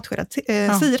 2 matskedar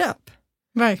sirap.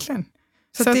 Verkligen.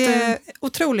 Så det är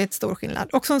otroligt stor skillnad.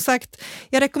 Och som sagt,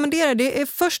 jag rekommenderar det.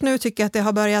 Först nu tycker jag att det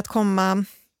har börjat komma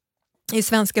i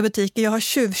svenska butiker. Jag har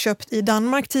tjuvköpt i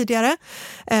Danmark tidigare.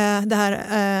 Det här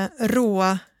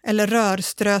eller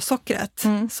rörströsockret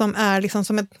som är liksom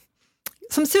som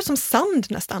ser ut som sand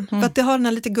nästan. För att det har den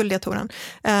här lite gulliga tonen.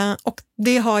 Och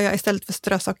det har jag istället för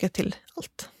strösocker till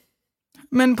allt.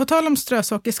 Men på tal om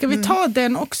strösocker, ska vi ta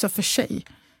den också för sig?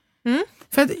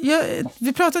 För att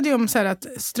vi pratade ju om så här att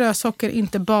strösocker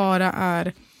inte bara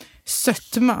är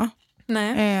sötma.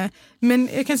 Nej. Men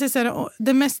jag kan säga så här,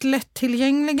 det mest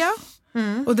lättillgängliga.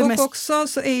 Och också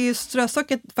så är ju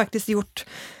strösockret faktiskt gjort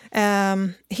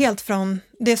helt från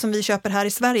det som vi köper här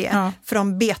i Sverige.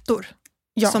 Från betor.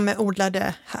 Som är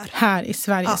odlade här i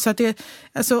Sverige. Så att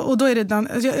och då är det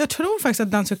jag tror faktiskt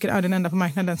att Dammsucker är den enda på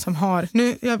marknaden som har,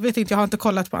 nu jag vet inte, jag har inte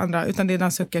kollat på andra utan det är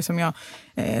Dammsucker som jag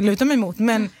lutar mig mot,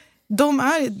 men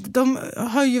de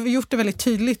har ju gjort det väldigt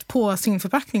tydligt på sin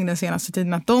förpackning den senaste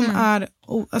tiden att de är,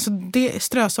 alltså det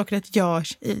strösockret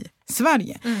görs i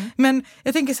Sverige. Men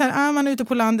jag tänker så här, är man ute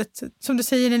på landet, som du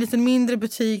säger, en liten mindre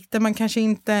butik där de kanske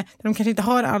inte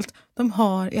har allt, de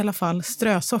har i alla fall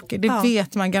strösocker. Det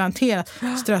vet man garanterat.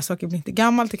 Strösocker blir inte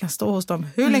gammalt, det kan stå hos dem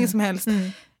hur länge som helst.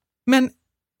 Men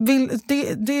det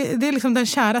är liksom den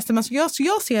käraste.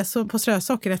 Jag ser så på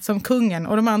strösockret som kungen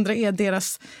och de andra är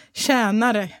deras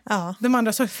tjänare. Ja. De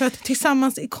andra för att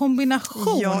tillsammans i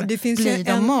kombination det finns blir ju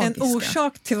de magiska. en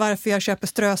orsak till varför jag köper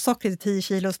strösocker i 10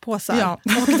 kilos påsar. Ja.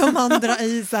 Och de andra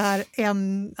i så här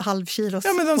 1,5 kilos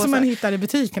men de påsar. som man hittar i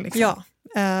butiken liksom. Ja,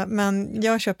 men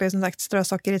jag köper som sagt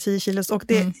strösocker i 10 kilos och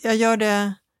jag gör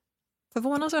det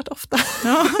förvånansvärt ofta.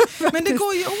 Ja, men det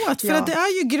går ju åt för att det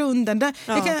är ju grunden.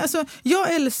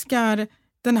 Jag älskar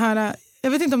den här,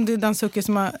 jag vet inte om det är Dan Zucker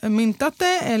som har myntat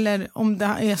det eller om det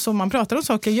är så man pratar om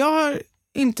socker. Jag har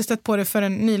inte stött på det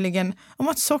förrän nyligen om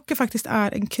att socker faktiskt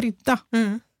är en krydda.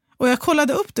 Och jag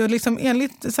kollade upp det och liksom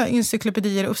enligt så här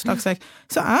encyklopedier och uppslagsverk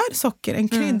så är socker en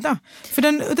krydda. För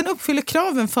den uppfyller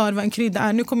kraven för vad en krydda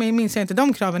är. Nu minns jag inte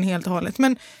de kraven helt och hållet,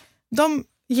 men de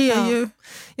ger ju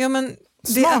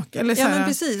smak. Eller så här. Men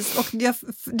precis. Och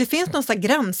det finns någon sån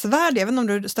gränsvärde, jag vet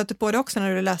inte om du stötte på det också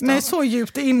när du läste. Nej, så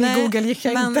djupt in i Google gick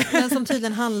jag inte. Men som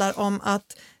tydligen handlar om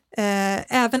att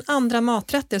även andra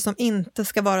maträtter som inte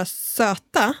ska vara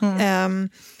söta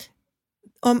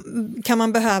kan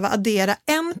man behöva addera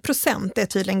 1%, det är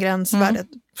tydligen gränsvärdet.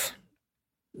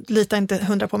 Litar inte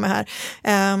 100 på mig här.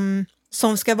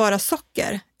 Som ska vara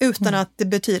socker utan att det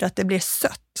betyder att det blir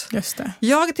sött. Just det.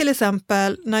 Jag till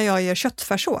exempel, när jag gör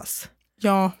köttfärssås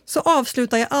så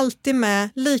avslutar jag alltid med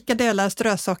lika delar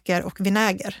strösocker och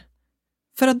vinäger.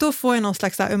 För att då får jag någon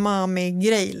slags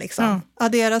umami-grej. Liksom.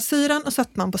 Addera syran och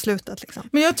sötman på slutet. Liksom.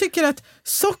 Men jag tycker att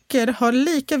socker har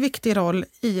lika viktig roll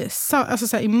i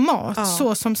mat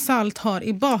så som salt har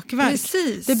i bakverk.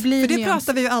 Precis, för det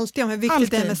pratar vi ju alltid om hur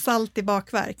viktigt det är med salt i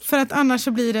bakverk. För att annars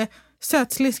så blir det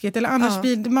sötsliskigt eller annars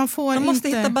blir man måste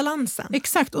hitta balansen.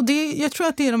 Exakt, och jag tror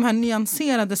att det är de här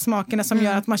nyanserade smakerna som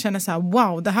gör att man känner så här: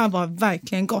 wow, det här var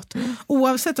verkligen gott.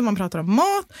 Oavsett om man pratar om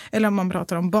mat eller om man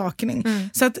pratar om bakning.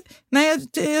 Så att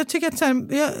jag tycker att så här,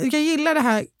 jag gillar det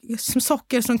här som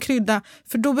socker som krydda,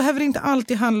 för då behöver det inte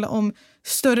alltid handla om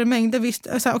större mängder. Visst,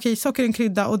 okej, socker är en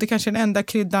krydda och det kanske är den enda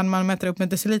kryddan man mäter upp med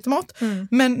decilitermått.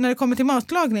 Men när det kommer till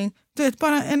matlagning, du vet,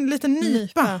 bara en liten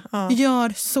nypa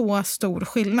gör så stor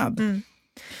skillnad.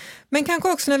 Men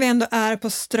kanske också när vi ändå är på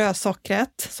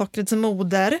sockrets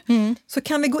moder, så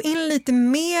kan vi gå in lite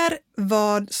mer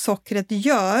vad sockret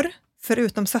gör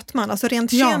förutom sötman. Alltså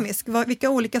rent kemiskt, vilka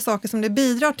olika saker som det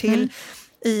bidrar till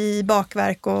i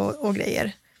bakverk och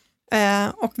grejer.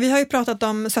 Och vi har ju pratat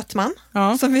om sötman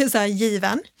som är så här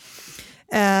given.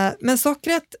 Men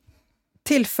sockret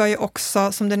tillför ju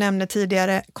också, som du nämnde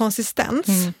tidigare, konsistens.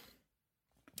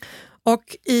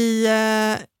 Och i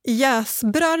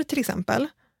jäsbröd till exempel,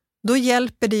 då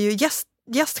hjälper det ju,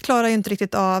 jäst klarar ju inte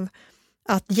riktigt av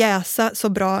att jäsa så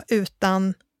bra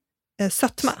utan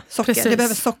sötma, socker. Precis. Det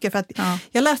behöver socker för att,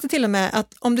 jag läste till och med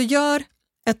att om du gör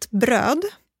ett bröd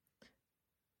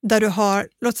där du har,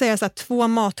 låt säga så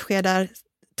här,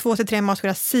 2 till 3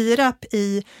 matskedar sirap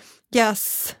i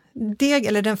jäsdeg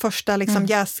eller den första liksom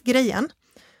jäsgrejen,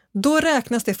 då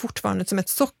räknas det fortfarande som ett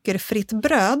sockerfritt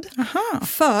bröd.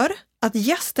 För att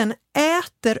jästen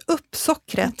äter upp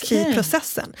sockret i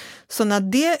processen. Så när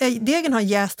degen har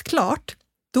jäst klart,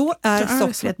 då är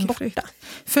sockret borta.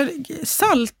 För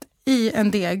salt i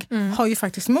en deg har ju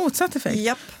faktiskt motsatt effekt.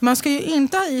 Yep. Man ska ju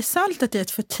inte ha i saltet i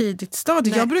ett för tidigt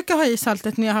stadie. Jag brukar ha i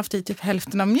saltet när jag har haft i typ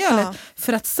hälften av mjölet.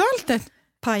 För att saltet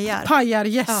pajar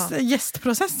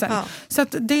jästprocessen. Så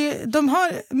att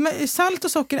salt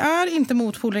och socker är inte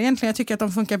motpoler egentligen. Jag tycker att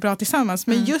de funkar bra tillsammans.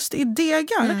 Men just i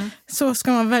degar så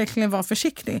ska man verkligen vara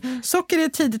försiktig. Socker i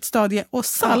ett tidigt stadie och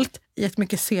salt i ett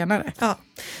mycket senare.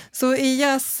 Så i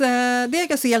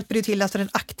jäsdegar så hjälper det till alltså den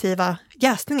aktiva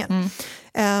jäsningen.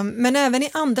 Men även i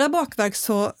andra bakverk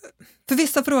så, för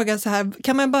vissa frågor så här,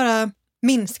 kan man bara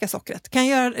minska sockret?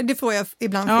 Det får jag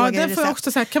ibland frågor i recept. Det får jag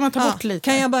också säga, kan man ta bort lite?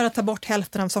 Kan jag bara ta bort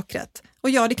hälften av sockret? Och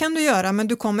det kan du göra, men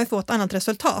du kommer få ett annat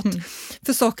resultat.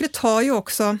 För sockret har ju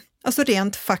också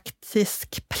rent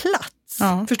faktisk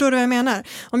plats. Förstår du vad jag menar?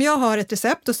 Om jag har ett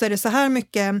recept och så är det så här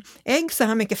mycket ägg, så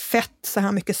här mycket fett, så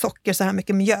här mycket socker, så här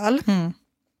mycket mjöl.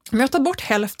 Om jag tar bort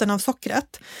hälften av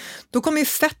sockret, då kommer ju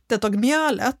fettet och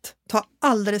mjölet ta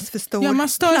alldeles för stor plats. Man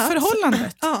stör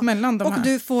förhållandet mellan de här. Och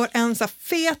du får en så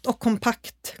fet och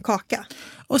kompakt kaka.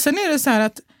 Och sen är det så här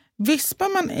att vispar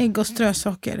man ägg och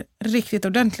strösocker riktigt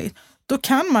ordentligt, då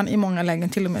kan man i många lägen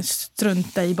till och med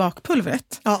strunta i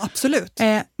bakpulvret. Ja, absolut.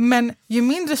 Men ju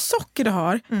mindre socker du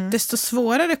har, desto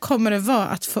svårare kommer det vara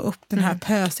att få upp den här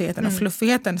pösigheten och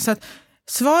fluffigheten. Så att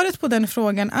svaret på den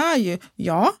frågan är ju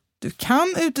ja, du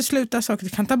kan utesluta saker, du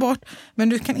kan ta bort, men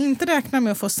du kan inte räkna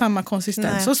med att få samma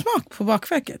konsistens och smak på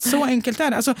bakverket. Så enkelt är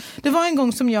det. Alltså, det var en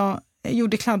gång som jag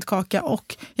gjorde kladdkaka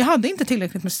och jag hade inte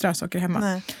tillräckligt med strösocker hemma.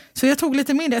 Nej. Så jag tog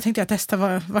lite mindre, jag tänkte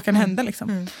testa vad kan hända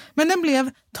liksom. Men den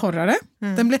blev torrare.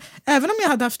 Även om jag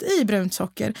hade haft i brunt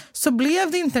socker så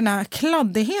blev det inte den här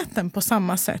kladdigheten på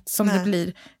samma sätt som det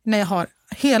blir när jag har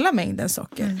hela mängden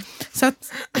socker. Så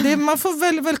att man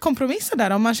får väl kompromissa där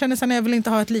om man känner sig att jag vill inte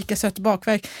ha ett lika sött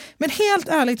bakverk. Men helt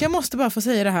ärligt, jag måste bara få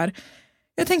säga det här.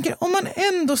 Jag tänker, om man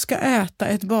ändå ska äta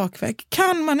ett bakverk,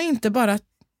 kan man inte bara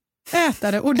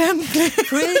äta det ordentligt?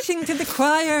 Preaching to the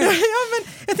choir.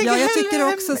 Jag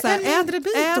tycker också så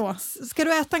här, ska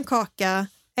du äta en kaka,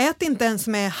 ät inte en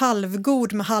som är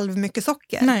halvgod med halv mycket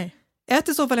socker. Nej. Ät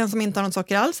i så fall en som inte har något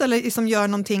socker alls eller som gör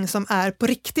någonting som är på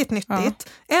riktigt nyttigt.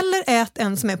 Ja. Eller ät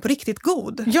en som är på riktigt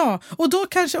god. Ja, och då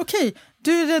kanske,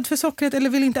 du är rädd för sockret eller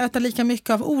vill inte äta lika mycket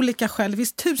av olika skäl. Det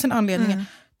finns 1000 anledningar.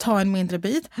 Ta en mindre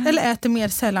bit eller ät det mer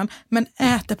sällan, men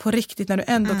ät det på riktigt när du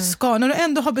ändå ska. När du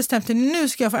ändå har bestämt dig, nu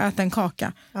ska jag få äta en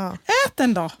kaka. Ja. Ät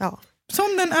den då. Ja.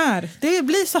 Som den är. Det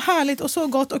blir så härligt och så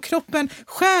gott och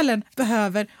själen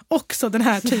behöver också den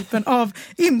här typen av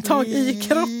intag i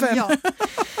kroppen. Ja.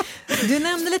 Du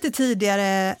nämnde lite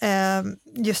tidigare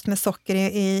just med socker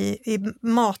i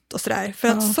mat och sådär. För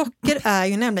att socker är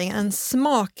ju nämligen en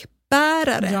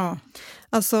smakbärare. Ja.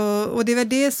 Alltså, och det är väl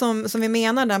det som vi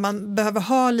menar där man behöver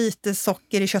ha lite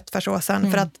socker i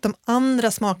köttfärssåsen för att de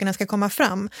andra smakerna ska komma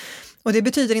fram. Och det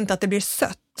betyder inte att det blir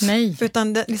sött. Nej.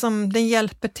 Utan den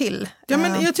hjälper till. Ja,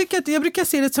 men jag brukar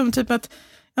se det som typ att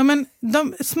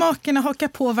de smakerna hakar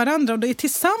på varandra och det är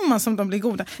tillsammans som de blir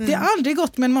goda. Det är aldrig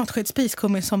gott med en matsked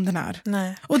spiskummin som den här.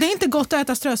 Nej. Och det är inte gott att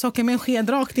äta strösocker med en sked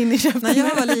rakt in i käften. När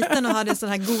jag var liten och hade sån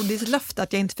här godislöfte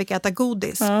att jag inte fick äta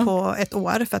godis på ett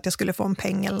år för att jag skulle få en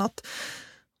peng eller något.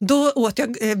 Då åt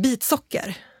jag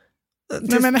bitsocker.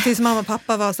 Tills mamma och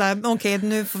pappa var så här, okej,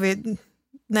 nu får vi...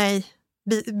 Nej,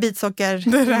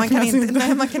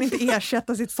 bitsocker. Man kan inte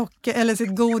ersätta sitt socker eller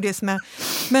sitt godis med.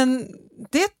 Men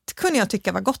det kunde jag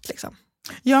tycka var gott liksom.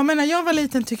 Ja, men när jag var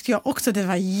liten tyckte jag också det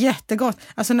var jättegott.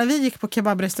 Alltså när vi gick på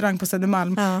kebabrestaurang på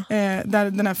Södermalm,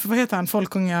 där den här, vad heter han,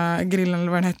 Folkunga-grillen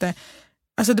eller vad den hette.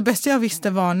 Alltså det bästa jag visste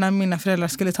var när mina föräldrar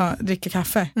skulle dricka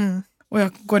kaffe. Och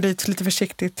jag går dit lite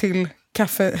försiktigt till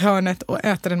kaffehörnet och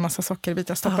äter en massa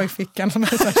sockerbitar, stoppar i fickan som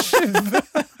en sån här tjuv.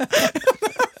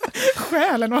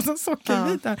 Stjäl en massa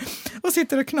sockerbitar och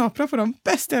sitter och knaprar på dem.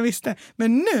 Bästa jag visste.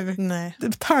 Men nu,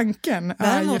 tanken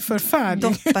är ju förfärlig.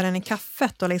 Doppar den i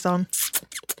kaffet och liksom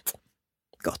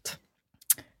gott.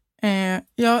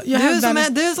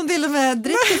 Du som till och med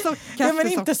dricker kaffe. Ja, men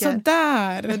inte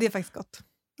sådär. Men det är faktiskt gott.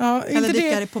 Ja, eller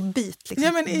dricker det på bit. Liksom.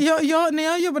 Ja, men när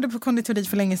jag jobbade på konditori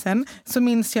för länge sedan så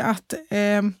minns jag att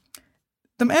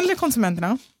de äldre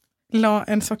konsumenterna la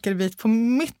en sockerbit på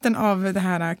mitten av det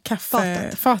här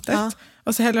kaffefatet. Ja.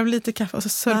 Och så hällde de lite kaffe och så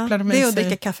sörplade de i sig. Det är att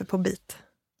dricka kaffe på bit.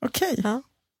 Okej. Ja.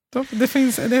 Det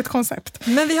är ett koncept.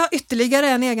 Men vi har ytterligare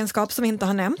en egenskap som vi inte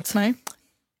har nämnt. Nej.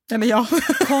 Eller ja.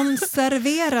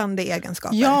 Konserverande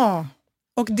egenskaper. Ja.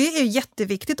 Och det är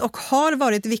jätteviktigt och har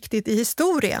varit viktigt i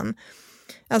historien.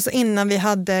 Alltså innan vi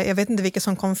hade, jag vet inte vilka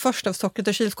som kom först av sockret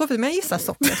och kylskåpet, men jag gissar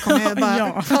sockret kommer jag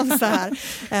bara chansa här.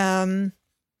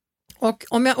 Och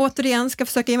om jag återigen ska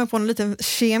försöka ge mig på en liten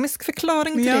kemisk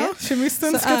förklaring till det,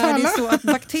 kemisten så ska är tala. det så att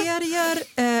bakterier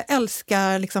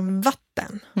älskar liksom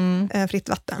vatten, fritt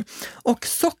vatten. Och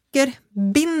socker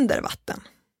binder vatten.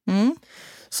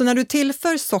 Så när du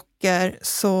tillför socker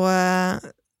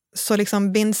så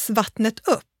liksom binds vattnet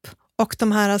upp. Och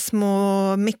de här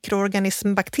små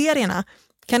mikroorganismbakterierna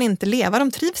kan inte leva,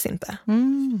 de trivs inte.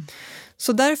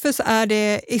 Så därför så är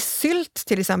det i sylt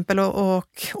till exempel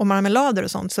och marmelader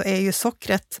och sånt, så är ju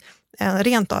sockret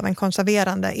rent av en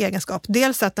konserverande egenskap.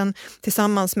 Dels att den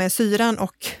tillsammans med syran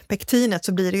och pektinet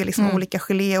så blir det ju liksom olika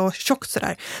gelé och tjockt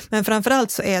sådär. Men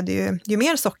framförallt så är det ju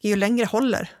mer socker ju längre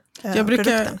håller jag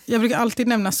brukar alltid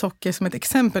nämna socker som ett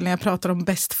exempel när jag pratar om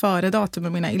bäst före-datum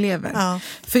med mina elever. Ja.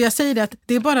 För jag säger det att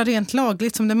det är bara rent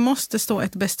lagligt som det måste stå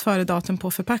ett bäst före-datum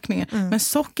på förpackningen. Men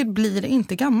socker blir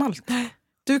inte gammalt.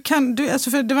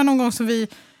 För det var någon gång som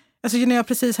när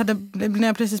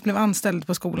jag precis blev anställd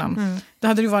på skolan. Då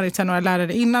hade det varit några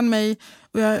lärare innan mig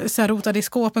och jag rotade i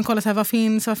skåpen, kollade så här, vad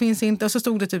finns inte, och så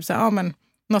stod det typ så här,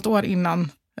 något år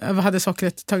innan hade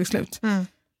sockret tagit slut.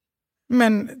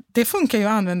 Men det funkar ju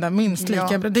att använda minst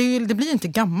lika bra. Det blir inte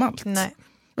gammalt. Nej.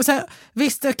 Och så här,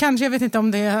 visst, kanske, jag vet inte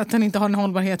om det är att den inte har en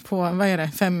hållbarhet på, vad är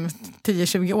det, 5, 10,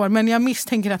 20 år. Men jag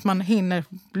misstänker att man hinner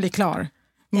bli klar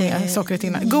med sockret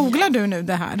innan. Googlar du nu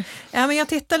det här? Ja, men jag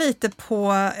tittar lite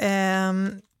på...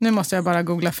 Nu måste jag bara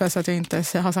googla för så att jag inte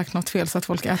har sagt något fel så att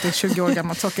folk äter 20 år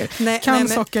gammalt socker. Nej,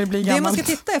 socker bli gammalt? Det man ska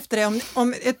titta efter är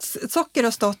om ett socker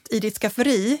har stått i ditt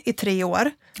skafferi i 3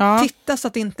 år. Titta så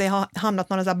att det inte har hamnat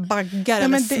några så här baggar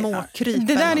eller småkryp.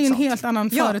 Det där är en helt annan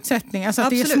förutsättning. Alltså att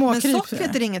absolut, det är småkryp. men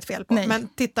sockret är det inget fel på. Nej. Men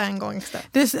titta en gång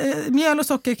istället. Mjöl och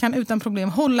socker kan utan problem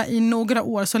hålla i några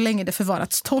år så länge det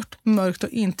förvarats torrt, mörkt och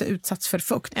inte utsatts för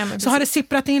fukt. Ja, så har det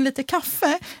sipprat in lite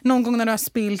kaffe någon gång när du har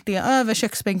spilt det över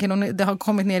köksbänken och det har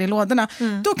kommit ner i lådorna,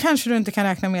 då kanske du inte kan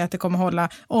räkna med att det kommer hålla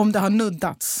om det har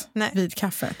nuddats vid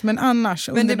kaffet. Men annars...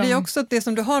 Men det blir också att det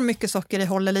som du har mycket socker i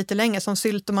håller lite länge, som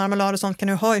sylt och marmelad och sånt kan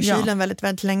du ha i kylen väldigt,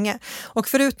 väldigt länge. Och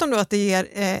förutom då att det ger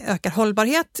ökar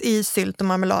hållbarhet i sylt och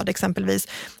marmelad exempelvis,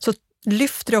 så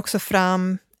lyfter det också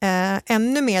fram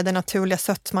ännu mer den naturliga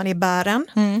sötman i bären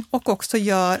och också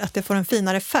gör att det får en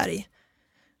finare färg.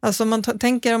 Alltså om man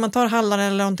tänker om man tar hallon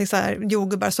eller någonting så här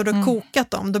jordgubbar så du har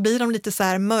kokat dem, då blir de lite så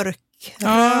här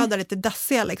mörkröda, lite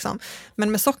dassiga liksom.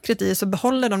 Men med sockret i så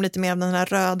behåller de lite mer av den här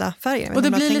röda färgen. Och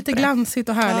det blir lite glansigt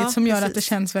och härligt som gör att det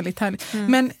känns väldigt härligt.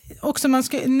 Men också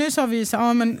nu sa vi ju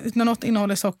så men när något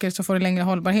innehåller socker så får det längre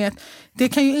hållbarhet. Det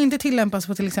kan ju inte tillämpas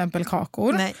på till exempel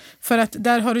kakor. Nej. För att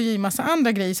där har du ju massa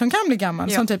andra grejer som kan bli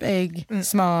gammal, som typ ägg,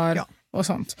 smör och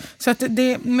sånt. Så att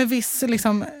det med viss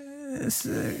liksom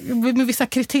med vissa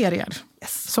kriterier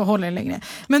så håller det längre.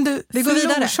 Men du, vi går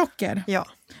vidare. Florsocker. Ja.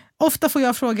 Ofta får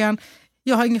jag frågan,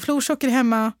 jag har ingen florsocker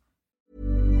hemma.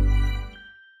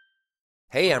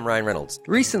 Hey, I'm Ryan Reynolds.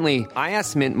 Recently, I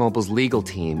asked Mint Mobile's legal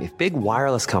team if big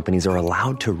wireless companies are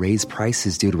allowed to raise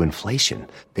prices due to inflation.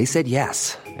 They said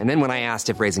yes. And then when I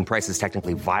asked if raising prices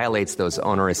technically violates those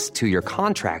onerous 2-year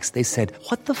contracts, they said,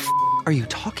 "What the f*** are you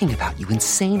talking about, you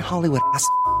insane Hollywood ass?"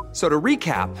 So to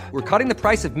recap, we're cutting the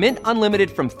price of Mint Unlimited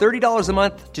from $30 a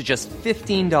month to just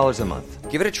 $15 a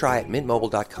month. Give it a try at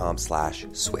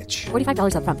mintmobile.com/switch.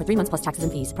 $45 up front for 3 months plus taxes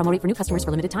and fees. Promo rate for new customers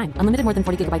for limited time. Unlimited more than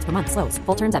 40 gigabytes per month. Slows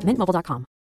full terms at mintmobile.com.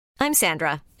 I'm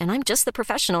Sandra, and I'm just the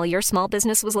professional your small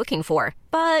business was looking for.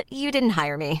 But you didn't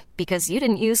hire me because you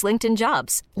didn't use LinkedIn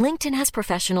Jobs. LinkedIn has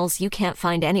professionals you can't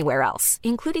find anywhere else,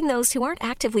 including those who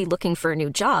aren't actively looking for a new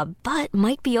job, but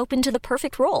might be open to the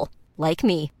perfect role, like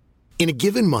me. In a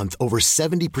given month, over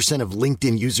 70% of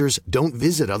LinkedIn users don't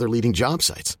visit other leading job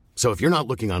sites. So if you're not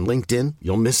looking on LinkedIn,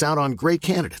 you'll miss out on great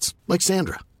candidates like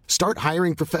Sandra. Start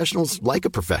hiring professionals like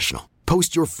a professional.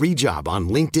 Post your free job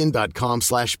on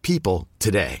linkedin.com/people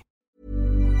today.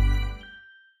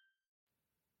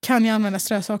 Kan jag använda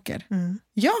strösocker?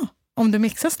 Ja, om du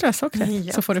mixar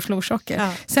strösockret så får du florsocker.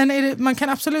 Ja. Sen är det, man kan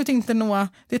absolut inte nå,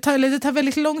 det tar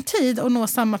väldigt lång tid att nå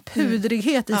samma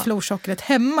pudrighet i florsockret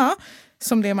hemma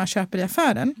som det man köper i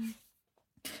affären.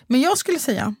 Men jag skulle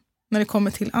säga, när det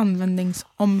kommer till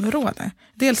användningsområde,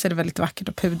 dels är det väldigt vackert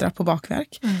att pudra på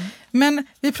bakverk. Men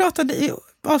vi pratade i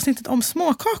avsnittet om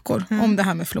småkakor, om det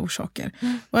här med florsocker.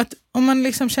 Och att om man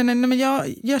liksom känner, nej men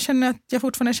jag känner att jag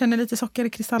fortfarande känner lite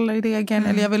sockerkristaller i degen,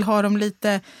 eller jag vill ha dem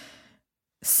lite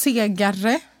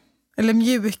segare eller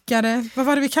mjukare. Vad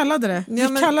var det vi kallade det?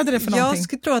 Kallade det för någonting. Jag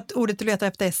skulle tro att ordet du letar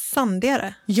efter är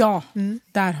sandigare. Ja,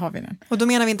 där har vi den. Och då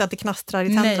menar vi inte att det knastrar i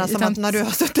tänderna som att när du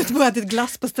har suttit och ätit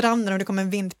glass på stranden och det kommer en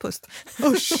vindpust.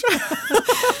 Usch!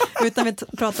 Utan vi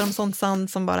pratar om sånt sand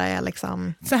som bara är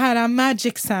liksom... Så här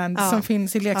magic sand som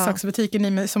finns i leksaksbutiken,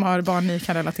 ni som har barn, ni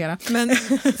kan relatera. Men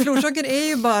florsocker är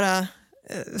ju bara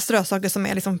strösaker som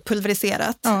är liksom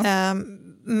pulveriserat.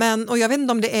 Men, och jag vet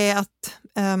inte om det är att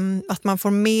man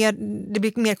får mer, det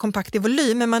blir mer kompakt i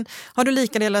volym, men har du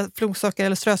lika delar florsocker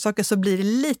eller strösocker så blir det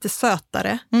lite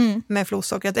sötare med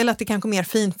florsockret, eller att det kanske är mer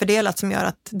finfördelat som gör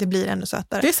att det blir ännu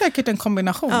sötare. Det är säkert en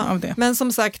kombination av det. Men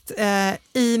som sagt,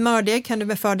 i mördeg kan du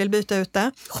med fördel byta ut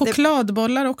det.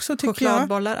 Chokladbollar också tycker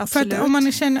chokladbollar, jag. absolut. För att om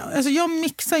man känner, alltså jag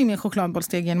mixar ju min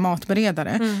chokladbollsteg i en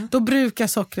matberedare. Då brukar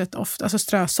sockret ofta, alltså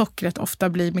strösockret ofta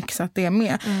bli mixat det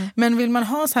med. Men vill man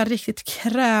ha så här riktigt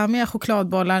krämiga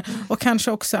chokladbollar och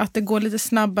kanske också att det går lite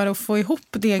snabbare att få ihop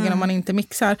degen om man inte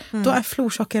mixar, då är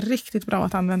florsocker riktigt bra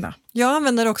att använda. Jag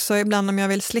använder också ibland om jag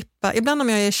vill slippa, ibland om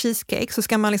jag gör cheesecake så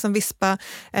ska man liksom vispa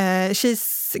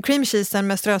cream cheesen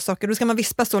med strösocker, då ska man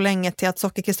vispa så länge till att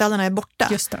sockerkristallerna är borta.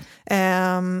 Just det.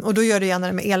 Och då gör du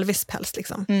gärna med elvisp helst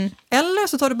liksom. Eller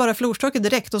så tar du bara florsocker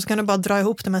direkt och så kan du bara dra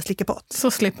ihop det med en slickepott.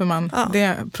 Så slipper man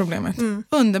det problemet.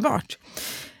 Underbart.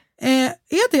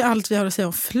 Är det allt vi har att säga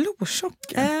om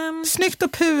florsocker? Snyggt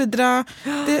att pudra.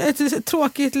 Det är ett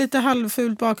tråkigt, lite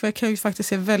halvfult bakverk kan ju faktiskt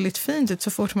se väldigt fint ut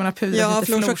så fort man har pudrat lite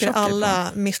florsocker. Ja,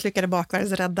 alla misslyckade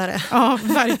bakverksräddare. Ja,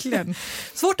 verkligen.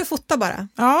 Svårt att fota bara.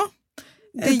 Ja.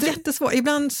 Det är jättesvårt.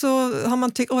 Ibland så har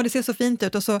man tyckt det ser så fint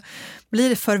ut och så blir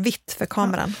det för vitt för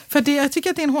kameran. Ja, för jag tycker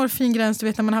att det är en hårfin gräns, du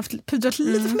vet, när man har haft pudrat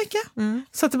lite för mycket.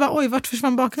 Så att det bara, vart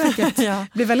försvann bakverket? Det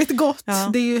blir väldigt gott. Ja.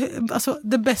 Det är ju alltså,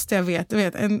 det bästa jag vet. Du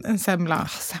vet, en semla.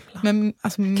 Men,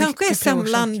 alltså, kanske är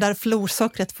semlan där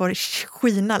florsockret får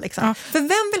skina. Liksom. Ja. För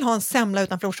vem vill ha en semla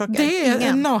utan florsocker? Det är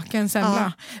en naken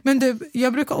semla. Ja. Men du,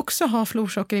 jag brukar också ha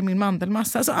florsocker i min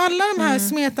mandelmassa. Alltså alla de här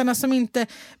smetarna som inte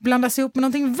blandas ihop med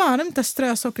någonting varmt, där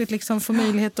strösockret liksom får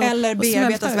möjlighet att eller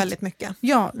bearbetas väldigt mycket.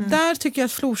 Ja, där tycker jag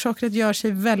att florsockret gör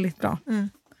sig väldigt bra.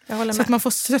 Jag håller med. Så att man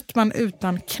får sötman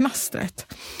utan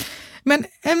knastret. Men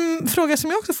en fråga som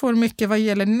jag också får mycket vad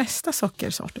gäller nästa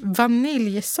sockersort,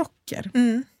 vaniljsocker.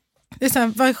 Det är så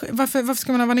här, varför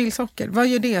ska man ha vaniljsocker? Vad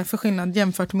gör det för skillnad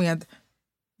jämfört med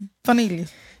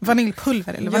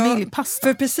vaniljpulver eller vaniljpasta?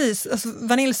 För precis, alltså,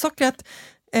 vaniljsockret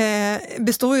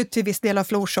består ju till viss del av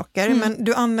florsocker, men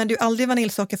du använder ju aldrig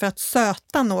vaniljsocker för att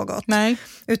söta något. Nej.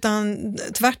 Utan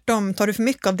tvärtom, tar du för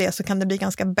mycket av det så kan det bli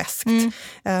ganska beskt.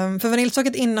 För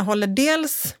vaniljsockret innehåller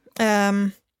dels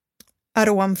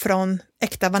arom från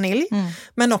äkta vanilj,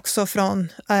 men också från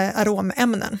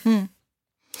aromämnen.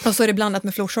 Och så är det blandat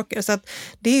med florsocker. Så att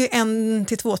det är ju 1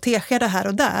 till 2 teskedar här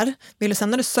och där. Vill du sen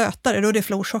när du sötare, då är det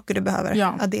florsocker du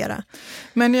behöver addera.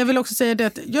 Men jag vill också säga det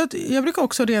att jag brukar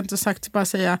också rent och sagt bara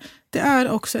säga det är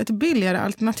också ett billigare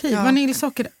alternativ.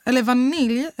 Vaniljsocker,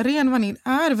 eller ren vanilj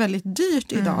är väldigt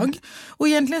dyrt idag. Och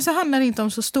egentligen så handlar det inte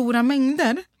om så stora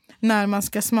mängder när man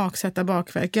ska smaksätta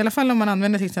bakverk. I alla fall om man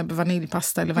använder till exempel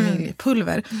vaniljpasta eller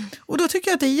vaniljpulver. Och då tycker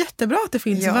jag att det är jättebra att det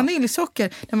finns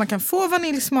vaniljsocker där man kan få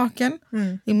vaniljsmaken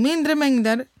i mindre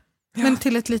mängder men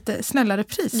till ett lite snällare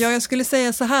pris. Ja, jag skulle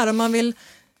säga så här, om man vill,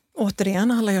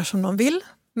 återigen, alla gör som de vill,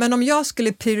 men om jag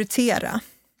skulle prioritera,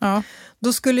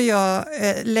 då skulle jag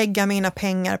lägga mina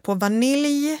pengar på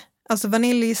vanilj, alltså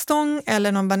vaniljstång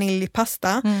eller någon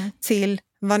vaniljpasta till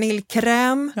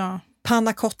vaniljkräm,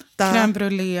 panna cotta,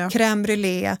 crème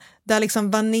brûlée, där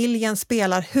liksom vaniljen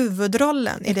spelar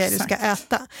huvudrollen i det du ska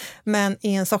äta. Men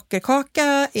i en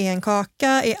sockerkaka, i en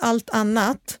kaka, i allt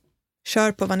annat,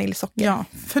 kör på vaniljsocker. Ja,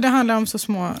 för det handlar om så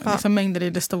små liksom, mängder i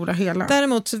det stora hela.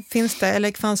 Däremot så finns det,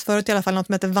 eller fanns förut i alla fall, något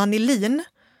som heter vanillin.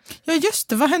 Ja just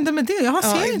det, vad hände med det? Jag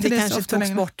ser inte det kanske så ofta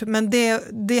togs bort, men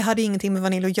det hade ingenting med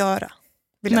vanilj att göra,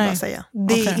 vill jag bara säga.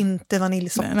 Det är inte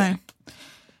vaniljsocker.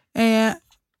 Nej.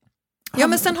 Ja,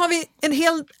 men sen har vi en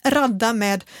hel radda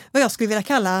med vad jag skulle vilja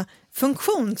kalla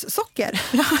funktionssocker.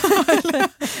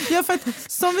 Ja, för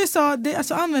att som vi sa, det,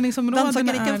 alltså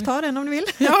användningsområdena är... kan ta den om du vill.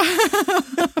 Ja,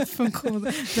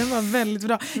 funktion. Den var väldigt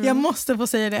bra. Jag måste få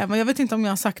säga det, men jag vet inte om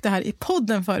jag har sagt det här i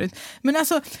podden förut. Men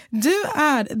alltså, du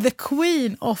är the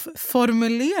queen of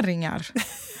formuleringar.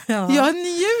 Ja. Jag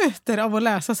njuter av att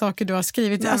läsa saker du har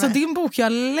skrivit. Alltså din bok,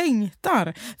 jag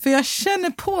längtar. För jag känner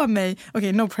på mig,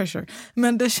 okej, no pressure,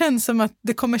 men det känns som att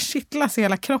det kommer kittlas i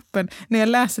hela kroppen när jag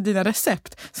läser dina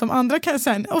recept. Som andra kan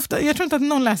sen, ofta, jag tror inte att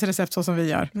någon läser recept så som vi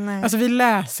gör. Nej. Alltså vi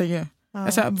läser ju.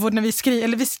 Alltså, när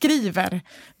vi skriver,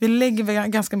 vi lägger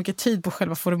ganska mycket tid på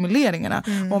själva formuleringarna.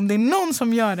 Och om det är någon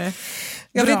som gör det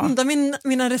jag vet inte om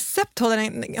mina recept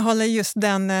håller just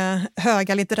den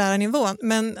höga litterära nivån,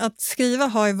 men att skriva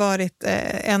har ju varit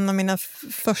en av mina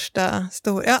första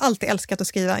stora... Jag har alltid älskat att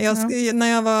skriva. När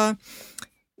jag var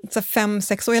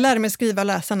 5-6 år, jag lärde mig skriva och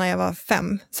läsa när jag var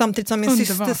 5. Samtidigt som min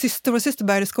syster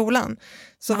började skolan.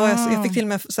 Så jag fick till och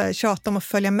med tjata om att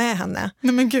följa med henne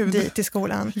dit till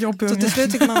skolan. Så till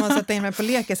slut fick mamma sätta in mig på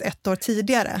lekis 1 år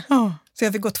tidigare. Så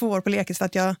jag fick gå 2 år på lekis för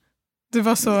att jag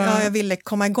ville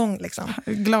komma igång liksom.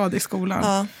 Glad i skolan.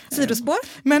 Ja. Sidospår.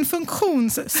 Men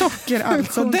funktionssocker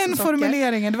alltså, den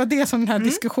formuleringen, det var det som den här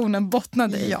diskussionen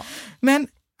bottnade i. Ja. Men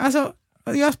alltså,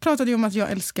 jag pratade ju om att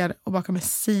jag älskar att baka med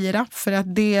sirap för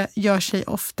att det gör sig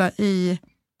ofta i...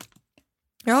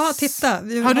 Ja, titta.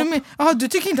 Du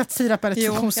tycker inte att sirap är ett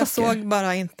funktionssocker? Jag såg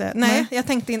bara inte. Nej. Jag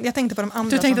tänkte på de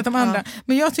andra. Du tänkte på de andra.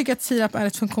 Men jag tycker att sirap är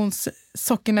ett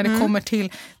funktionssocker när det kommer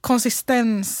till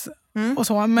konsistens och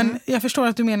så. Men jag förstår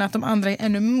att du menar att de andra är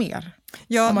ännu mer.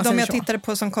 Ja, de jag tittade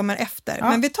på som kommer efter. Ja.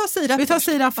 Men vi tar sirap. Vi tar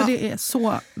sirap för det är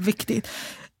så viktigt.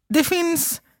 Det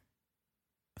finns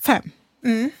 5.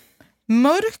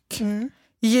 Mörk,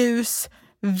 ljus,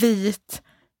 vit,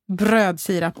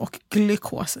 brödsirap och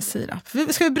glukossirap.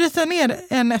 Ska vi bryta ner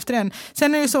en efter en?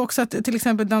 Sen är det så också att till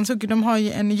exempel dammsuggor, de har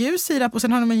ju en ljus sirap och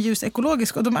sen har de en ljus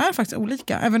ekologisk och de är faktiskt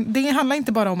olika. Det handlar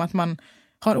inte bara om att man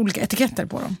har olika etiketter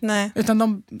på dem. Nej. Utan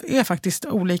de är faktiskt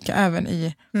olika även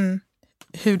i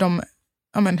hur de,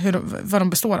 vad de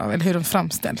består av eller hur de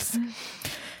framställs.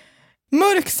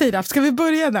 Mörk sirap, ska vi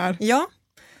börja där? Ja.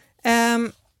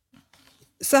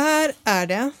 Så här är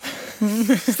det.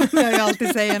 Som jag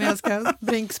alltid säger när jag ska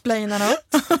brinksplaina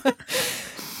något.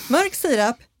 Mörk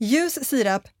sirap, ljus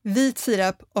sirap, vit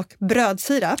sirap och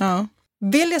brödsirap. Ja.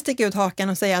 Vill jag sticka ut hakan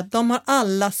och säga att de har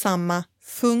alla samma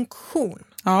funktion.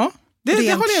 Ja, det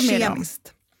håller jag med om.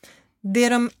 Kemiskt. Det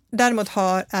de däremot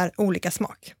har är olika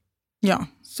smak. Ja.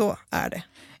 Så är det.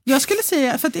 Jag skulle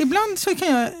säga, för att ibland så kan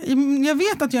jag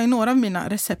vet att jag i några av mina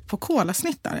recept på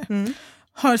kolasnittare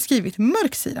har skrivit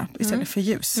mörk sirap istället för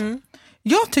ljus.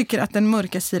 Jag tycker att den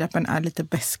mörka sirapen är lite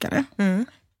beskare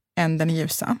än den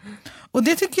ljusa. Och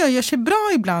det tycker jag gör sig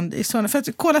bra ibland i sådana, för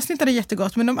att kolasnittar är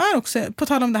jättegott, men de är också, på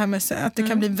tal om det här med att det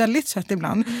kan bli väldigt sött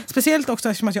ibland, speciellt också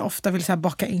eftersom att jag ofta vill så här,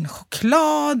 baka in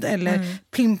choklad eller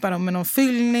pimpa dem med någon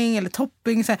fyllning eller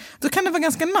topping, så här. Då kan det vara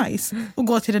ganska nice att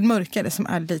gå till den mörkare som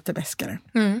är lite beskare.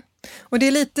 Och det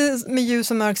är lite med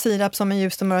ljus och mörk sirap som med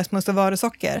ljus och mörk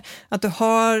mustövarusocker. Att du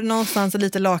har någonstans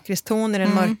lite lakritston i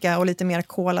den mörka och lite mer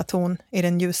kolaton i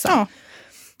den ljusa. Ja.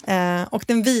 Och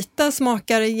den vita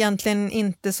smakar egentligen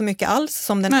inte så mycket alls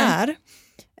som den är.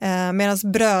 Medan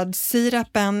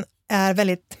brödsirapen är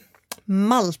väldigt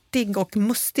maltig och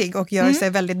mustig och gör sig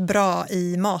väldigt bra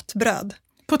i matbröd.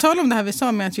 På tal om det här vi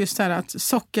sa med att just så här att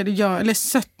socker gör, eller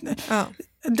sött... Ja.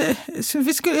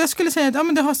 Jag skulle säga att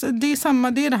det är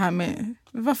samma, det är det här med...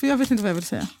 Varför? Jag vet inte vad jag vill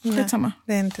säga. Skitsamma.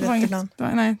 Det är inte rätt ibland.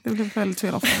 Nej, det blir väldigt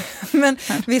fel ofta. Men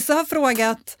vissa har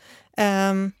frågat...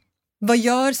 vad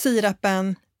gör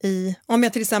sirapen om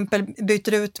jag till exempel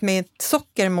byter ut mitt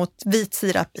socker mot vit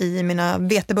sirap i mina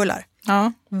vetebullar?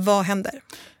 Ja. Vad händer?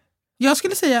 Jag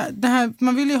skulle säga, det här,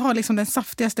 man vill ju ha liksom den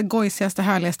saftigaste, gojsigaste,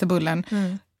 härligaste bullen.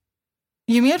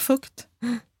 Ju mer fukt,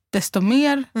 desto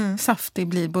mer saftig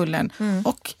blir bullen.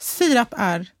 Och sirap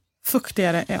är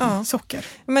fuktigare än socker.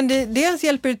 Men dels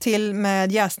hjälper det till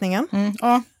med jäsningen.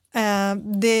 Ja.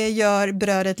 Det gör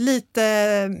brödet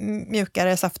lite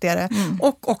mjukare, saftigare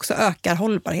och också ökar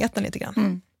hållbarheten lite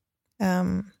grann.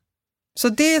 Så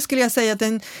det skulle jag säga att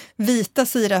den vita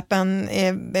sirapen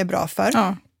är bra för.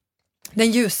 Ja.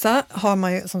 Den ljusa har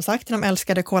man ju som sagt de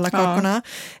älskade kolakakorna.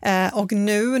 Och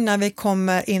nu när vi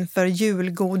kommer inför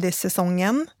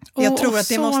julgodissäsongen, jag tror att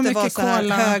det måste vara så här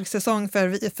hög säsong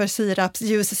för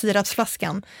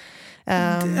ljussirapsflaskan.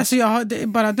 Alltså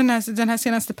bara den här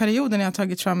senaste perioden jag har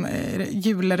tagit fram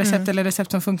julrecept eller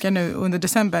recept som funkar nu under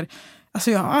december.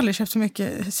 Alltså jag har aldrig köpt så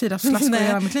mycket sirapsflaskor i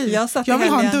hela mitt liv. Jag vill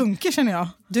ha en dunke, känner jag.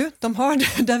 Du, de har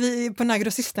det där vi på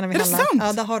Nagrossisterna vi handlar.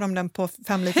 Ja, där har de den på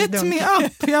 5 liters dunk. Hit me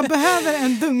up, jag behöver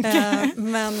en dunke.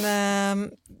 Men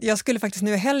jag skulle faktiskt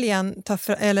nu i helgen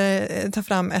ta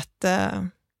fram ett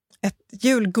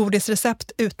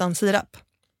julgodisrecept utan sirap.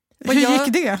 Och hur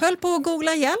gick det? Jag höll på att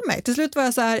googla ihjäl mig. Till slut var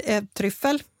jag så här,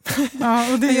 tryffel.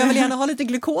 Ja, och det... Men jag vill gärna ha lite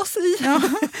glukos i. Ja,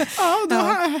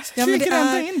 då flyger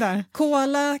ända in där.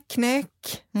 Kola, knäck,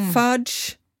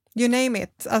 fudge, you name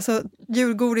it. Alltså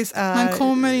julgodis är... Man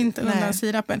kommer inte undan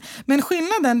sirapen. Men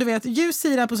skillnaden, du vet, ljus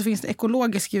sirap och så finns det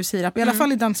ekologisk ljus sirap. I alla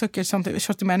fall i dammsocker som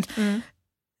sortiment.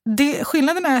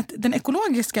 Skillnaden är att den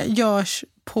ekologiska görs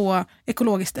på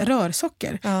ekologiskt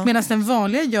rörsocker medan den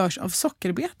vanliga görs av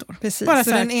sockerbetor. Precis, bara så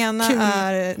den ena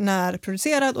är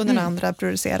närproducerad och den andra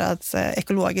produceras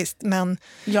ekologiskt men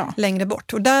längre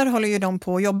bort. Och där håller ju de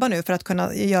på att jobba nu för att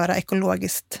kunna göra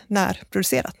ekologiskt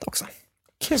närproducerat också.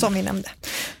 Kul. Som vi nämnde.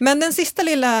 Men den sista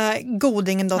lilla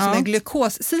godingen då som är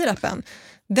glukossirapen,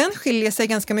 den skiljer sig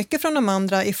ganska mycket från de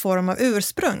andra i form av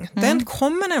ursprung. Den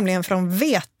kommer nämligen från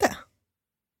vete.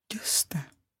 Just det.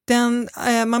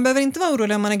 Man behöver inte vara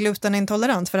orolig om man är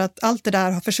glutenintolerant för att allt det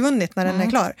där har försvunnit när den är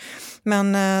klar.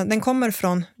 Men den kommer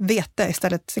från vete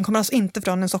istället. Den kommer alltså inte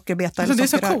från en sockerbeta eller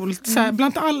sockerrör. Det är så coolt. Så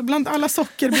här, bland alla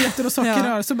sockerbetor och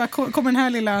sockerrör så bara kommer den här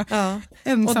lilla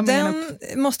ensamlingen. Och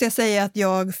den måste jag säga att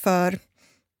jag för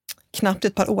knappt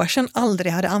ett par år sedan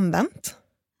aldrig hade använt.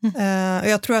 Och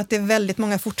jag tror att det är väldigt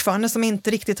många fortfarande som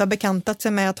inte riktigt har bekantat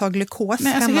sig med att ha glukos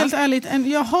hemma. Alltså helt ärligt,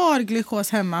 jag har glukos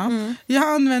hemma. Jag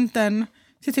har använt den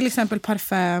till exempel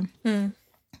parfum.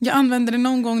 Jag använde det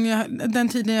någon gång den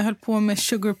tiden jag höll på med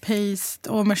sugar paste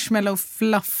och marshmallow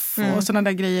fluff och sådana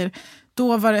där grejer.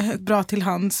 Då var det bra till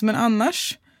hands. Men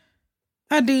annars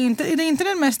är det inte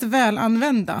den mest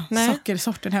välanvända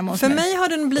sockersorten hemma hos mig. För mig har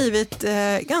den blivit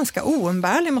ganska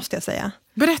oumbärlig måste jag säga.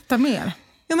 Berätta mer.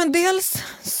 Ja, men dels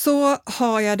så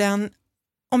har jag den,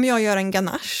 om jag gör en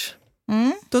ganache,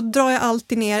 då drar jag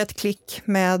alltid ner ett klick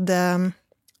med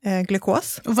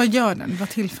glukos. Och vad gör den? Vad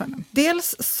tillför den?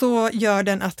 Dels så gör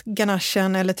den att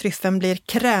ganachen eller tryffeln blir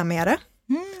krämigare.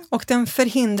 Och den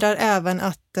förhindrar även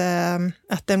att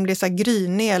den blir så här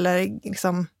grynig eller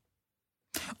liksom...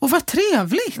 Och vad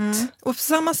trevligt! Och på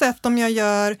samma sätt om jag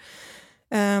gör...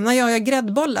 när jag gör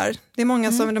gräddbollar, det är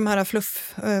många som de här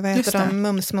fluff,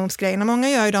 mums-grejerna. Många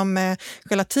gör ju dem med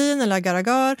gelatin eller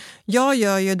agar-agar. Jag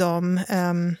gör ju dem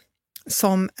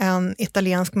som en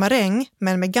italiensk maräng,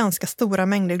 men med ganska stora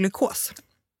mängder glukos.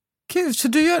 Gud, så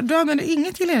du använder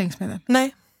inget geleringsmedel?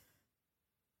 Nej.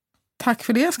 Tack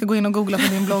för det. Jag ska gå in och googla på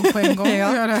din blogg på en gång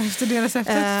och studera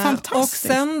receptet. Fantastiskt. Och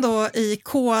sen då i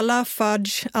cola,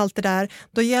 fudge, allt det där,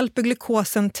 då hjälper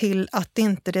glukosen till att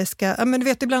inte det ska... Ja, men du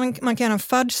vet, ibland man kan göra en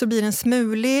fudge så blir den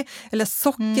smulig eller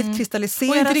sockret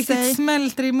kristalliserar sig. Och inte riktigt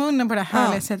smälter i munnen på det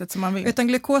härliga sättet som man vill. Utan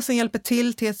glukosen hjälper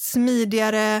till ett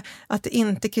smidigare, att det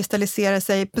inte kristalliserar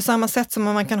sig. På samma sätt som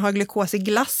man kan ha glukos i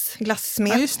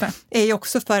glassmet. Ja, just det. Är ju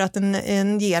också för att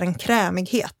den ger en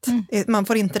krämighet. Man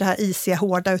får inte det här isiga,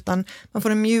 hårda, utan man får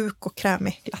en mjuk och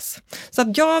krämig glass. Så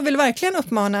att jag vill verkligen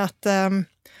uppmana att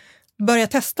börja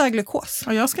testa glukos.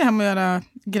 Och jag ska hem och göra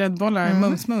gräddbollar,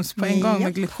 mums på en gång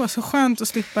med glukos. Så skönt att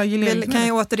slippa gelering. Kan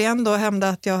jag återigen då hävda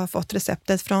att jag har fått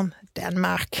receptet från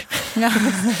Danmark. Ja.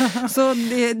 Så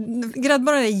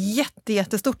gräddbollar är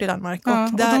jättestort i Danmark. Ja,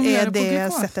 och där och är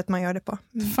det sättet man gör det på.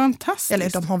 Fantastiskt. Eller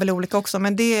de har väl olika också,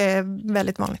 men det är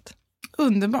väldigt vanligt.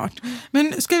 Underbart.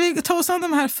 Men ska vi ta oss an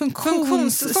de här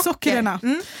funktionssockerna?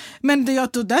 Men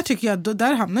där tycker jag,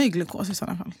 där hamnar ju glukos i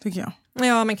sådana fall, tycker jag.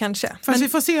 Ja, men kanske. Fast vi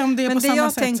får se om det är på samma sätt. Men det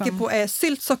jag tänker på är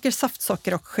syltsocker,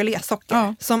 saftsocker och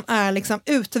gelésocker som är liksom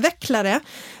utvecklare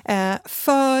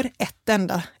för ett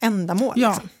enda ändamål. Ja,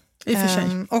 liksom. i och för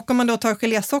sig. Och om man då tar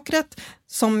gelésockret,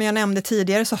 som jag nämnde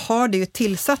tidigare, så har det ju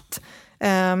tillsatt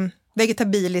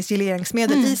vegetabiliskt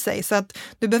geleringsmedel i sig. Så att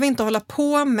du behöver inte hålla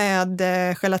på med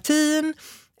gelatin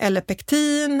eller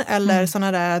pektin eller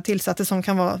sådana där tillsatser som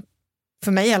kan vara,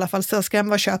 för mig i alla fall, sälskräm.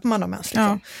 Vad köper man dem ens?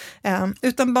 Liksom?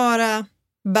 Utan bara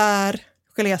bär,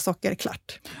 gelésocker,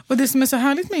 klart. Och det som är så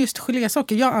härligt med just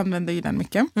gelésocker, jag använder ju den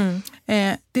mycket.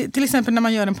 Till exempel när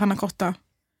man gör en panna cotta.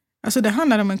 Alltså det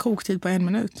handlar om en koktid på 1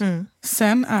 minut.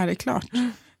 Sen är det klart.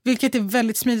 Vilket är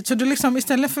väldigt smidigt. Så du liksom,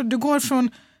 istället för du går från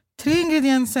 3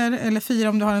 ingredienser eller 4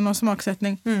 om du har någon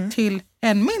smaksättning till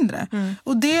en mindre.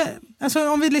 Och det, alltså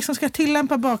om vi liksom ska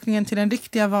tillämpa bakningen till den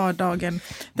riktiga vardagen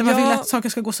där man vill att saker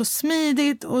ska gå så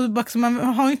smidigt och man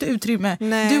har inte utrymme.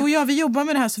 Nej. Du och jag, vi jobbar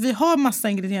med det här så vi har massa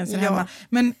ingredienser hemma.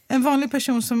 Men en vanlig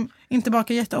person som inte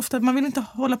bakar jätteofta, man vill inte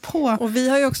hålla på. Och vi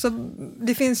har ju också,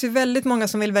 det finns ju väldigt många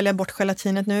som vill välja bort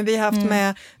gelatinet nu. Vi har haft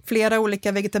med flera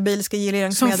olika vegetabiliska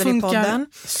geleringsmedel i podden.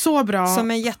 Så bra.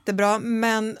 Som är jättebra,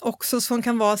 men också som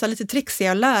kan vara så här lite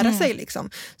trixiga och lära sig liksom.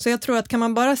 Så jag tror att kan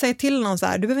man bara säga till någon så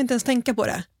här, du behöver inte ens tänka på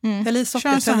det. Eller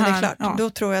socker, sen är det klart. Ja. Då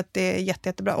tror jag att det är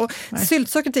jättebra. Och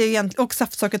syltsockret är ju egentligen, och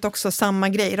saftsockret också samma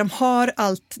grej. De har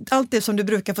allt det som du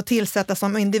brukar få tillsätta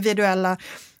som individuella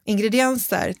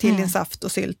ingredienser till din saft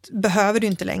och sylt behöver du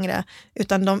inte längre,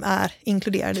 utan de är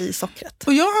inkluderade i sockret.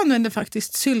 Och jag använder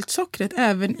faktiskt syltsockret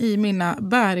även i mina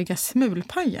bäriga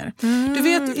smulpajer. Du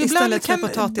vet, ibland istället för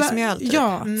potatismjöl. Typ.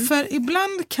 Ja, för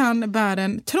ibland kan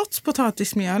bären, trots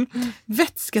potatismjöl,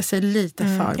 vätska sig lite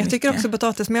för mycket. Jag tycker också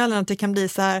potatismjölen att det kan bli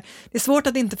så här, det är svårt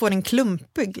att inte få den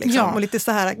klumpig liksom, och lite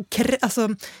så här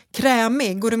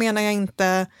krämig. Och då menar jag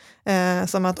inte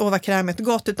som att vad krämigt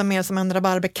gott, utan mer som en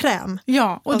rabarberkräm.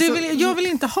 Ja, och alltså, jag vill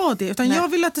inte ha det, utan jag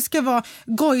vill att det ska vara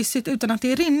gojsigt utan att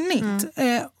det är rinnigt.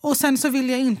 Och sen så vill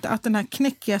jag inte att den här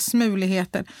knäckiga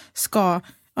smuligheten ska,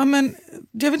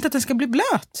 jag vill inte att den ska bli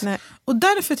blöt. Nej. Och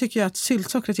därför tycker jag att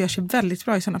syltsockret gör sig väldigt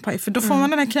bra i sådana paj, för då får man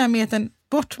den här krämigheten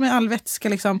bort med all vätska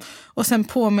liksom, och sen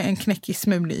på med en knäckig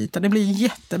smulig yta. Det blir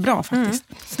jättebra faktiskt.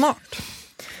 Smart.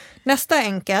 Nästa är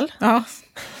enkel. Ja.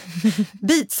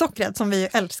 Bitsockret som vi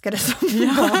älskade som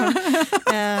barn.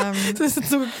 Det är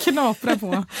så knapra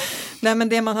på. Nej, men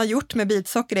det man har gjort med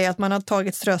bitsocker är att man har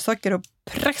tagit strösocker och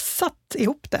pressat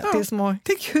ihop det till små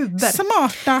kuber.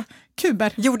 Smarta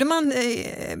kuber. Gjorde man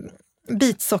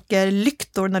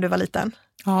bitsockerlyktor när du var liten?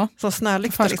 Ja. Så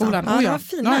snölyktor. Förskolan. Liksom. Ja, det var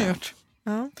fina. Jag har gjort.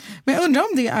 Ja. Men jag undrar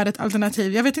om det är ett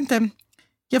alternativ. Jag vet inte.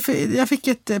 Jag fick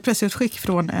ett pressutskick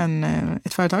från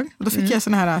ett företag. Och då fick jag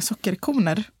såna här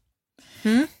sockerkoner.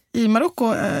 I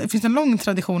Marocko finns en lång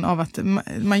tradition av att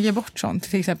man ger bort sånt.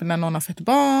 Till exempel när någon har fött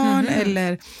barn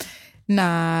eller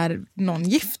när någon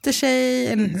gifter sig.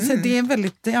 Så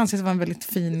det anses vara en väldigt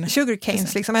fin... Sugar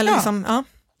canes liksom. Eller liksom, ja.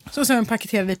 Så sen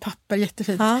paketerade i papper,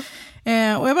 jättefint.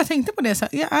 Ja. Och jag bara tänkte på det, så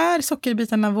är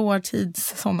sockerbitarna vår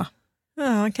tids såna?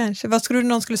 Ja, kanske. Vad skulle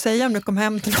någon skulle säga om du kom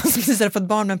hem till någon som precis hade fått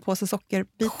barn med en påse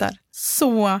sockerbitar?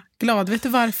 Så glad. Vet du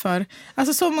varför?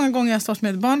 Alltså så många gånger jag har stått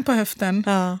med ett barn på höften.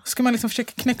 Ja. Ska man liksom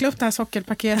försöka knäckla upp det här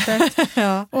sockerpaketet.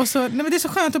 Ja. Och så, nej men det är så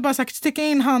skönt att bara sticka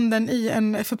in handen i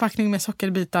en förpackning med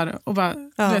sockerbitar. Och bara,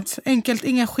 du vet, enkelt,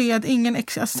 ingen sked, ingen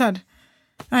extra. Alltså,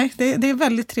 nej, det är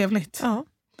väldigt trevligt. Ja.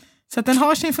 Så att den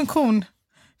har sin funktion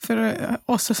för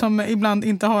oss som ibland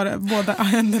inte har båda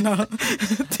händerna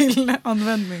till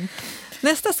användning.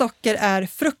 Nästa socker är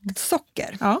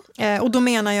fruktsocker. Ja. Och då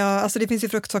menar jag, alltså det finns ju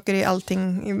fruktsocker i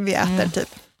allting vi äter typ.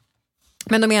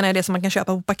 Men då menar jag det som man kan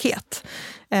köpa på paket.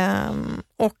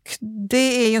 Och det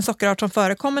är ju en sockerart som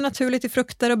förekommer naturligt i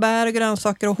frukter och bär och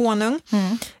grönsaker och honung.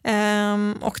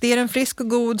 Och det är en frisk och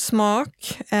god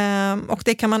smak. Och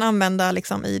det kan man använda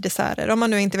liksom i desserter. Om man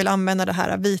nu inte vill använda det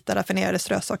här vita raffinerade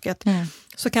strösockret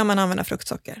så kan man använda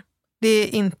fruktsocker. Det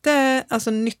är inte,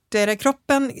 alltså nyttigare,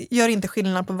 kroppen gör inte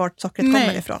skillnad på vart sockret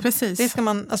kommer ifrån. Precis. Det ska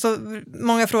man, alltså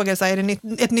många frågar så här, är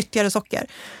det ett nyttigare socker?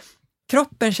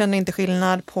 Kroppen känner inte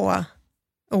skillnad på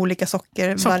olika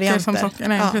sockervarianter. Som socker,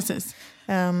 nej precis.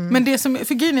 Men det som,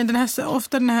 för grejen är den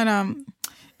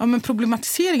här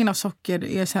problematiseringen av socker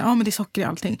är så här, men det är socker i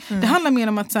allting. Det handlar mer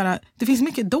om att så här, det finns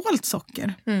mycket dolt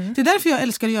socker. Det är därför jag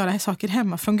älskar att göra saker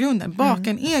hemma från grunden. Baka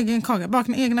en egen kaka,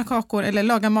 baka egna kakor eller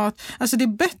laga mat. Alltså det är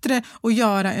bättre att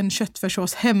göra en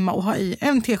köttfärssås hemma och ha i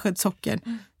en tesked socker.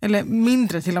 Eller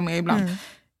mindre till och med ibland.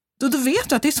 Då vet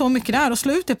du att det är så mycket det är och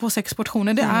slå ut det på 6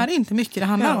 portioner. Det är inte mycket det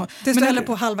handlar om. Du ställer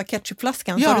på halva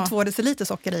ketchupflaskan så har du 2 deciliter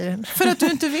socker i den. För att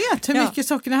du inte vet hur mycket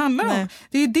socker det handlar om.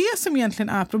 Det är det som egentligen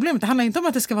är problemet. Det handlar inte om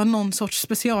att det ska vara någon sorts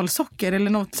specialsocker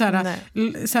eller något så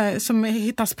här, som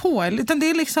hittas på. Utan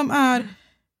det liksom är,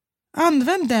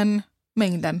 använd den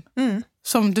mängden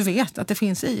som du vet att det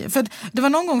finns i. För det var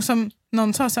någon gång som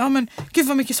någon sa så här, men gud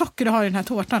vad mycket socker du har i den här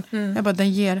tårtan. Jag bara,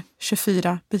 den ger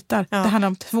 24 bitar. Det handlar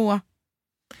om 2.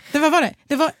 Det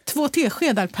var 2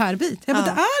 teskedar per bit. Jag bara,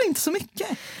 det är inte så mycket.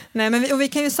 Nej, men vi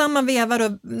kan ju samma veva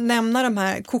då nämna de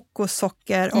här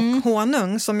kokossocker och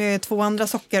honung som ju är 2 andra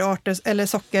sockerarter eller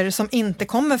socker som inte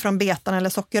kommer från betan eller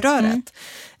sockerröret.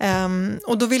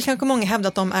 Och då vill kanske många hävda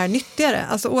att de är nyttigare.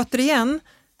 Alltså återigen,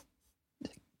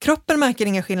 kroppen märker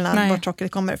ingen skillnad vart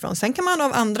sockret kommer ifrån. Sen kan man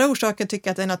av andra orsaker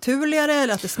tycka att det är naturligare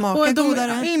eller att det smakar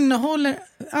godare. Och de innehåller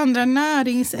andra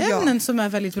näringsämnen som är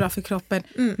väldigt bra för kroppen.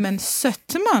 Men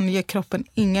sötman ger kroppen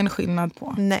ingen skillnad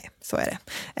på. Nej, så är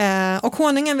det. Och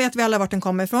honungen vet vi alla vart den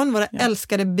kommer ifrån. Våra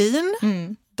älskade bin.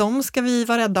 De ska vi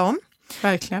vara rädda om.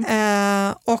 Verkligen.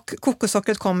 Och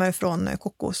kokossockret kommer från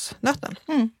kokosnöten.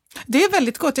 Det är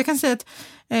väldigt gott. Jag kan säga att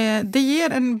det ger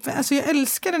en... Alltså jag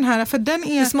älskar den här för den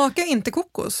är... Det smakar inte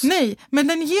kokos. Nej, men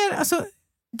den ger... Alltså,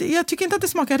 jag tycker inte att det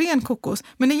smakar ren kokos.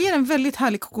 Men det ger en väldigt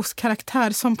härlig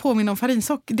kokoskaraktär som påminner om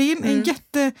farinsocker. Det är en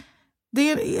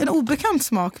det är en obekant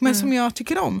smak, men som jag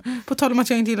tycker om. På tal om att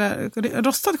jag inte gillar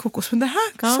rostad kokos. Men det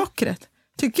här sockret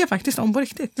tycker jag faktiskt om på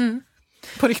riktigt.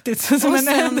 På riktigt. Och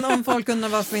sen om folk undrar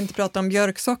varför vi inte pratar om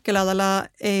björksocker,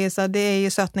 det är ju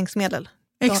sötningsmedel.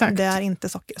 Exakt. Det är inte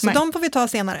socker. Så de får vi ta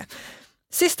senare.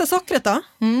 Sista sockret då?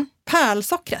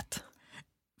 Pärlsockret.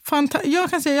 Jag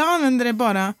kan säga jag använder det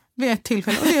bara vid ett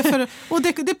tillfälle. Och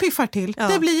det piffar till.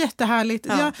 Det blir jättehärligt.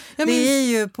 Ja. Det är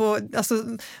ju på... Alltså,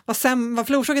 vad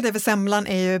florsockret är för semlan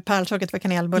är ju pärlsockret för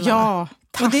kanelbullarna. Ja,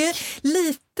 tack. Och det är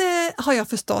lite, har jag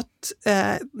förstått,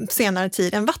 senare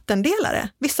tid en vattendelare.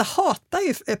 Vissa hatar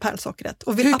ju pärlsockret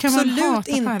och vill absolut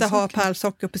inte ha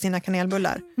pärlsocker på sina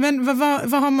kanelbullar. Men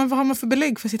vad har man för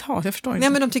belägg för sitt hat? Jag förstår inte. Nej,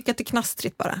 men de tycker att det är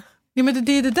knastrigt bara. Ja, men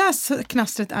det där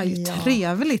knastret är ju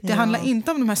trevligt. Det handlar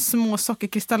inte om de här små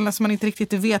sockerkristallerna som man inte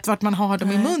riktigt vet vart man har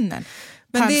dem i munnen.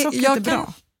 Men pärlsockret är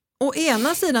bra. Å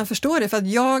ena sidan förstår det för att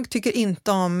jag tycker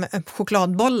inte om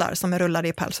chokladbollar som är rullade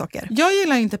i pärlsocker. Jag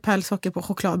gillar inte pärlsocker på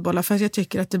chokladbollar för att jag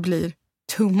tycker att det blir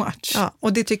too much. Ja,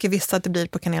 och det tycker vissa att det blir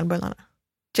på kanelbullarna.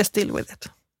 Just deal with it.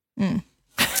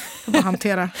 Jag bara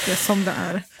hantera det som det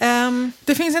är.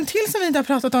 Det finns en till som vi inte har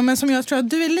pratat om men som jag tror att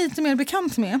du är lite mer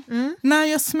bekant med. När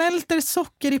jag smälter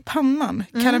socker i pannan,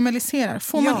 karamelliserar,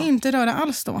 får man inte röra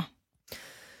alls då?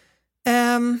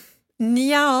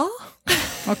 Ja,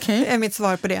 okay. är mitt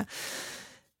svar på det.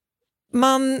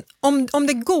 Om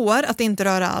det går att inte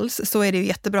röra alls så är det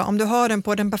jättebra. Om du har den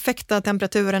på den perfekta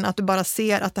temperaturen att du bara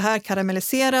ser att det här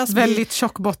karamelliseras. Väldigt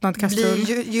tjockbottnad kastrull.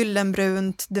 Blir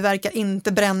gyllenbrunt, det verkar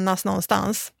inte brännas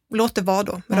någonstans. Låt det vara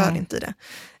då, rör inte i det.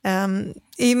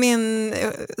 I min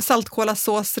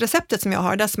saltkolasåsreceptet som jag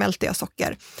har, där smälter jag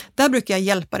socker. Där brukar jag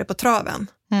hjälpa det på traven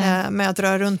med att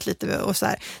röra runt lite och så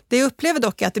här. Det jag upplever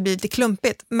dock är att det blir lite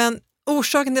klumpigt, men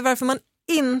orsaken till varför man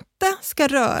inte ska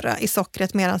röra i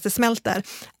sockret medan det smälter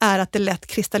är att det lätt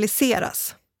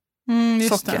kristalliseras.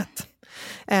 Sockret.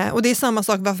 Och det är samma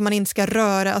sak varför man inte ska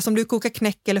röra, alltså om du kokar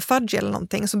knäck eller fudge eller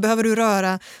någonting så behöver du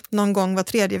röra någon gång var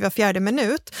 3:e, var 4:e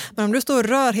minut. Men om du står och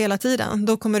rör hela tiden,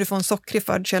 då kommer du få en sockrig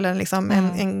fudge eller liksom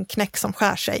en knäck som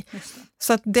skär sig.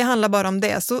 Så att det handlar bara om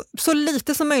det. Så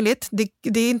lite som möjligt.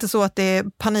 Det är inte så att det är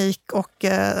panik och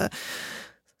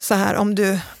så här om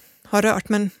du har rört,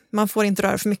 men man får inte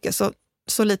röra för mycket,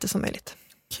 så lite som möjligt.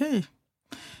 Okej.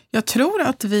 Jag tror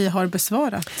att vi har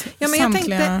besvarat men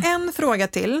samtliga... Jag tänkte en fråga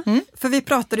till, för vi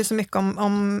pratade så mycket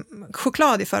om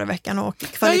choklad i förra veckan och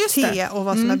kvalitet och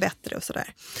vad som är bättre och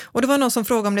sådär. Och det var någon som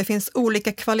frågade om det finns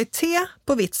olika kvalitet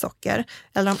på vitt socker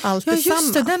eller om allt är samma. Ja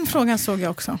just det, den frågan såg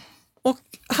jag också. Och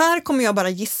här kommer jag bara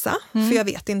gissa, för jag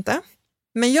vet inte.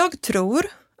 Men jag tror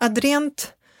att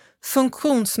rent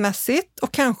funktionsmässigt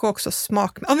och kanske också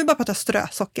smak, om vi bara pratar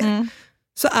strösocker,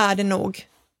 så är det nog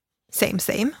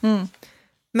same.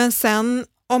 Men sen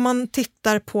om man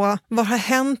tittar på vad har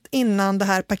hänt innan det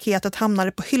här paketet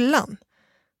hamnade på hyllan,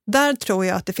 där tror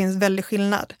jag att det finns väldigt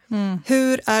skillnad.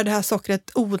 Hur är det här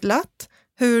sockret odlat?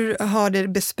 Hur har det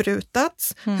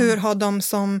besprutats? Hur har de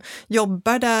som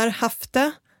jobbar där haft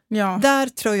det? Ja. Där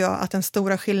tror jag att den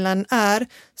stora skillnaden är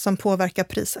som påverkar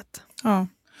priset. Ja,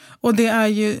 och det är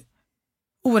ju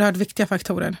oerhört viktiga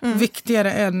faktorer.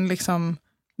 Viktigare än liksom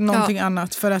någonting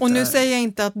annat. För att, och nu säger jag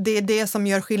inte att det är det som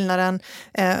gör skillnaden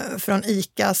från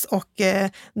ICAs och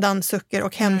Dammsucker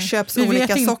och Hemköps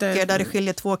olika socker där det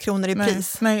skiljer 2 kronor i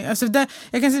pris. Nej, alltså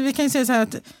vi kan ju säga så här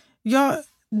att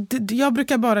jag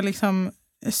brukar bara liksom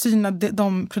syna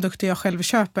de produkter jag själv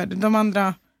köper. De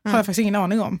andra har jag faktiskt ingen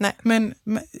aning om. Nej. Men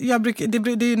jag brukar,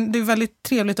 det är väldigt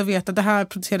trevligt att veta att det här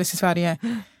produceras i Sverige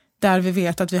där vi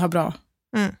vet att vi har bra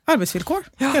arbetsvillkor,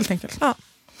 helt enkelt. Ja.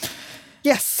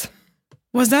 Yes.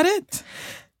 Was that it?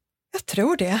 Jag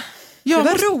tror det. Det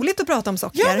var roligt att prata om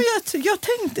socker. Ja, men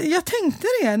jag tänkte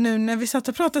det nu när vi satt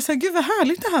och pratade. Så här, gud vad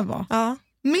härligt det här var. Ja.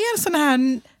 Mer sådana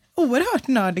här oerhört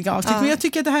nördiga avsnitt. Men jag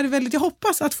tycker att det här är väldigt... Jag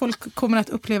hoppas att folk kommer att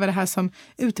uppleva det här som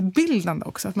utbildande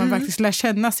också. Att man faktiskt lär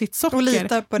känna sitt socker. Och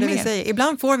lita på det vi säger.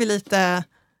 Ibland får vi lite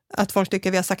att folk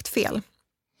tycker vi har sagt fel.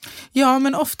 Ja,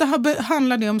 men ofta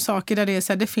handlar det om saker där det är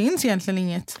så här, det finns egentligen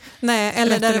inget. Nej,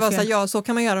 eller där det var så här, ja, så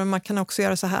kan man göra, men man kan också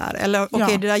göra så här. Eller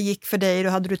okej, det där gick för dig, då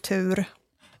hade du tur.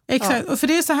 Exakt, och för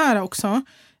det är så här också,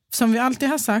 som vi alltid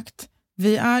har sagt,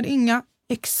 vi är inga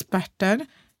experter.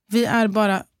 Vi är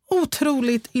bara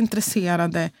otroligt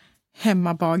intresserade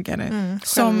hemmabagare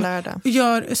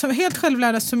som helt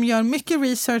självlärda, som gör mycket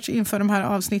research inför de här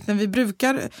avsnitten. Vi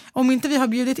brukar, om inte vi har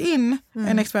bjudit in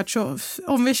en expert, så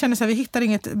om vi känner så här, vi hittar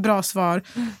inget bra svar,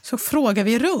 så frågar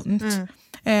vi runt.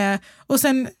 Och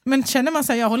sen, men känner man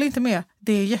så här, jag håller inte med,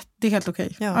 det är helt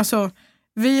okej. Ja. Alltså,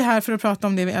 vi är här för att prata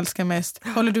om det vi älskar mest.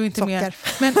 Håller du inte med?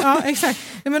 Men, ja, exakt.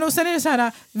 Men, och sen är det så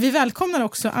här, vi välkomnar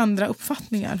också andra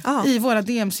uppfattningar i våra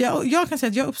DMs. Jag kan säga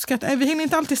att jag uppskattar, vi hinner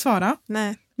inte alltid svara.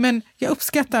 Nej. Men jag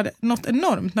uppskattar något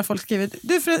enormt när folk skriver,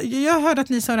 jag hörde att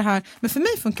ni sa det här, men för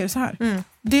mig funkar det så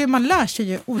här. Man lär sig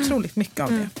ju otroligt mycket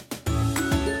av det.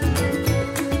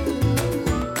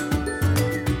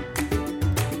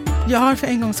 Jag har för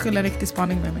en gång skulle en riktig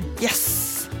spaning med mig. Yes!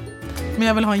 Men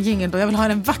jag vill ha en jingle då. Jag vill ha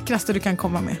den vackraste du kan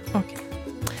komma med. Okej.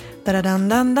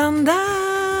 Da-da-dan-dan-dan-da.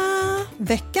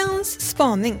 Veckans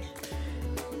spaning.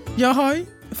 Jag har ju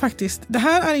faktiskt, det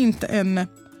här är inte en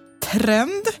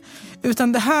trend,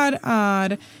 utan det här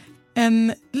är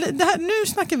nu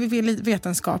snackar vi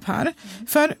vetenskap här.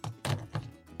 För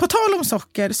på tal om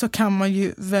socker så kan man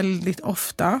ju väldigt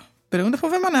ofta, beroende på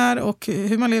vem man är och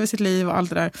hur man lever sitt liv och allt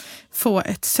det där, få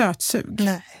ett sötsug.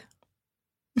 Nej.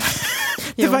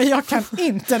 Jag kan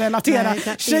inte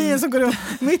relatera. Tjejen som går upp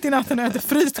mitt i natten och äter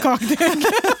fryst kakdeg.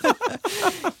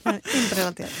 Inte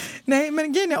relatera. Nej,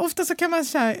 men grejen är, ofta så kan man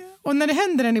säga, och när det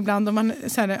händer en ibland, om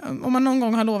man någon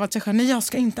gång har lovat sig själv, nej jag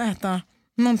ska inte äta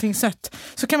någonting sött,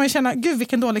 så kan man känna, gud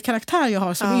vilken dålig karaktär jag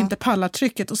har som inte pallar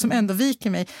trycket och som ändå viker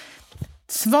mig.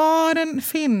 Svaren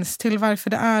finns till varför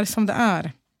det är som det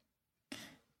är.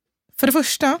 För det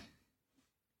första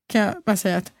kan jag bara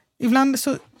säga att ibland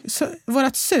så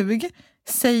vårat sug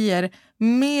säger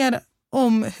mer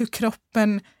om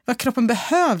vad kroppen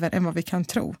behöver än vad vi kan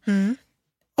tro.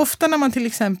 Ofta när man till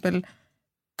exempel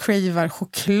cravar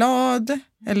choklad,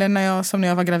 eller när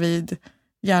jag var gravid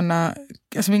gärna,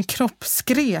 alltså min kropp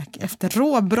skrek efter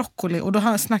rå broccoli, och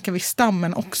då snackar vi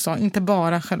stammen också, inte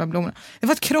bara själva blommorna. Det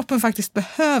var att kroppen faktiskt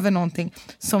behöver någonting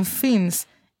som finns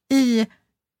i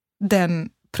den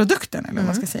produkten, eller vad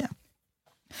man ska säga.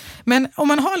 Men om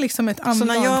man har liksom ett anlag... Så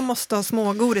när jag måste ha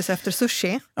smågodis efter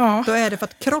sushi, då är det för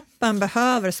att kroppen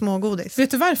behöver smågodis.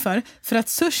 Vet du varför? För att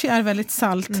sushi är väldigt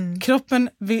salt. Kroppen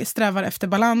strävar efter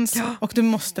balans och du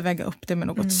måste väga upp det med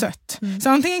något sött. Så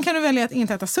antingen kan du välja att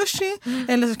inte äta sushi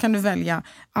eller så kan du välja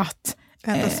att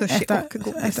äta sushi och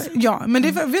godis. Ja, men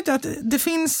det, vet du att det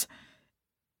finns...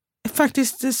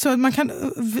 Faktiskt så att man kan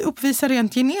uppvisa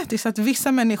rent genetiskt att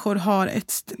vissa människor har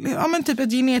ett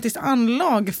genetiskt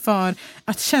anlag för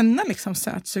att känna liksom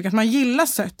sötsug, att man gillar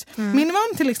sött. Min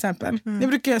man till exempel, jag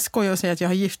brukar skoja och säga att jag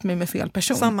har gift mig med fel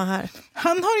person. Samma här.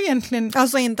 Han har egentligen...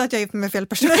 Alltså inte att jag är gift mig med fel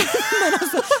person, men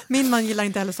alltså, min man gillar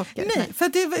inte heller socker. Nej, för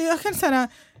att jag kan säga...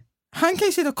 Han kan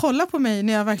ju sitta och kolla på mig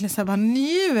när jag verkligen så här bara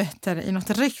njuter i något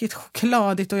riktigt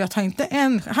chokladigt och jag tar inte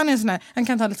en. Han är en sån här, han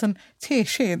kan ta lite sån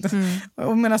tesked.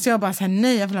 Och medan jag bara så här,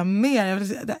 nej jag vill ha mer,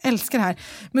 jag älskar det här.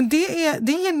 Men det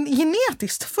är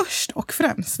genetiskt först och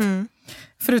främst.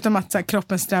 Förutom att så här,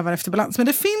 kroppen strävar efter balans. Men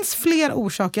det finns fler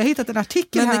orsaker. Jag har hittat en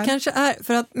artikel här. Men det kanske är,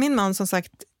 för att min man som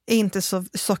sagt är inte så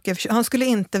sockerförtjust. Han skulle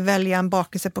inte välja en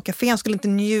bakelse på café, han skulle inte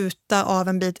njuta av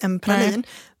en pralin. Nej.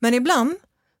 Men ibland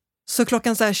så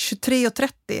klockan så här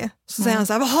 23:30 så säger han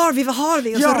så här, vad har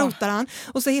vi? Och så rotar han.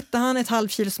 Och så hittar han ett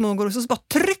halvt kilo smågodis och så bara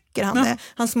trycker han det.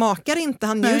 Han smakar inte,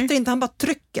 han njuter inte, han bara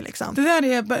trycker liksom. Det där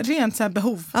är rent så här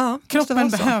behov. Ja, kroppen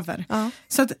behöver. Ja.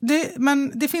 Så att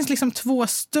det finns liksom två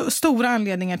stora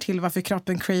anledningar till varför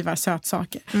kroppen cravar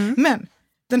sötsaker. Men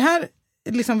den här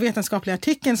liksom vetenskapliga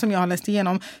artikeln som jag har läst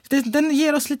igenom, den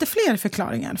ger oss lite fler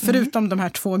förklaringar. Förutom de här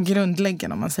två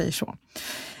grundläggen om man säger så.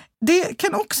 Det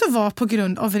kan också vara på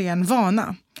grund av ren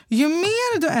vana. Ju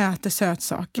mer du äter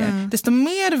sötsaker, desto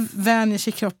mer vänjer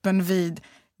sig kroppen vid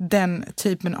den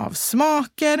typen av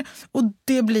smaker. Och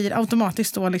det blir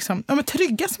automatiskt då liksom,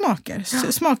 trygga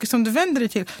smaker. Smaker som du vänder dig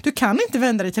till. Du kan inte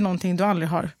vända dig till någonting du aldrig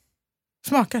har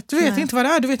smakat. Du vet inte vad det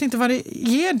är, du vet inte vad det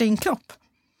ger din kropp.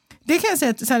 Det kan jag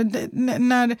säga att så här,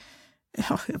 när...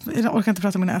 jag orkar inte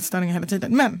prata om mina ätstörningar hela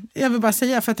tiden. Men jag vill bara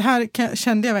säga, för att det här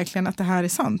kände jag verkligen att det här är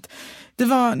sant. Det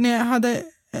var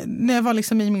när jag var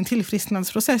liksom i min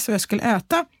tillfrisknadsprocess och jag skulle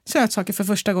äta sötsaker för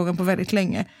första gången på väldigt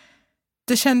länge.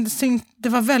 Det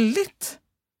var väldigt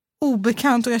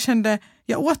obekant och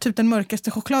jag åt typ den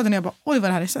mörkaste chokladen och jag bara, oj vad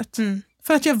det här är sött.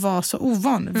 För att jag var så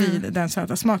ovan vid den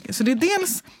söta smaken. Så det är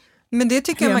dels... Men det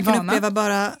tycker jag man kan uppleva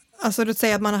bara... Alltså du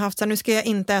säger att man har haft så här, nu ska jag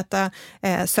inte äta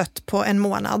sött på en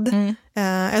månad.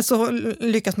 Så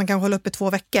lyckas man kanske hålla upp i 2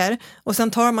 veckor. Och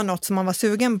sen tar man något som man var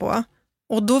sugen på.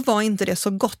 Och då var inte det så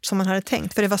gott som man hade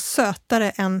tänkt. För det var sötare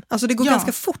än... Alltså det går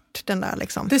ganska fort den där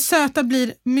liksom. Det söta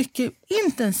blir mycket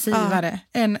intensivare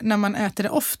än när man äter det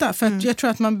ofta. För att jag tror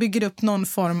att man bygger upp någon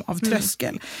form av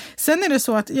tröskel. Sen är det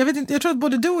så att, jag tror att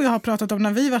både du och jag har pratat om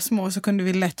när vi var små så kunde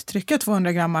vi lätt trycka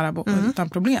 200 gram Marabou utan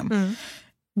problem.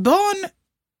 Barn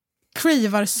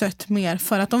cravar sött mer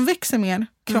för att de växer mer.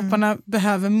 Kropparna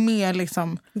behöver mer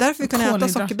liksom därför vi kan äta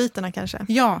sockerbitarna kanske.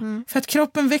 Ja, för att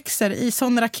kroppen växer i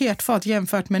sån raketfart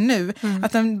jämfört med nu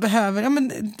att den behöver,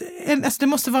 alltså det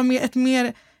måste vara ett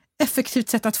mer effektivt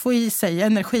sätt att få i sig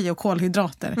energi och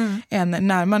kolhydrater än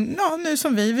när man, nu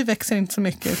som vi växer inte så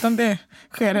mycket utan det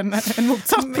sker en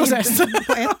motsatt process.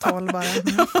 På ett håll bara.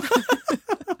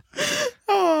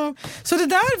 Så det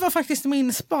där var faktiskt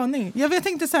min spaning. Jag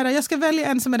tänkte så här, jag ska välja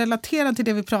en som är relaterad till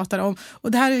det vi pratar om.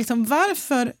 Och det här är liksom,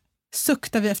 varför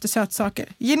suktar vi efter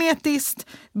sötsaker? Genetiskt,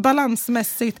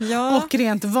 balansmässigt och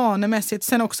rent vanemässigt.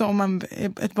 Sen också om man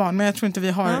är ett barn, men jag tror inte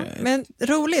vi har... men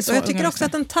roligt, och jag tycker också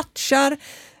att den touchar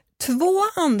 2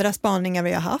 andra spaningar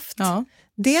vi har haft. Ja.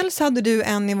 Dels hade du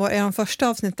en i de första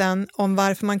avsnitten om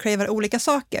varför man cravar olika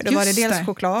saker. Då var det dels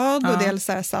choklad och dels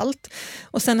salt.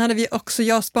 Och sen hade vi också,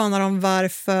 jag spanar om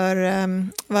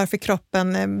varför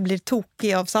kroppen blir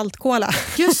tokig av saltkola.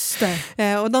 Just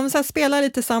det. Och de så här spelar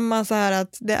lite samma så här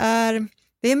att det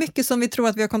är mycket som vi tror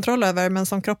att vi har kontroll över men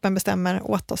som kroppen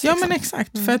bestämmer åt oss. Ja men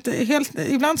exakt, för att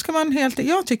ibland ska man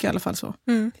jag tycker i alla fall så.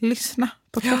 Lyssna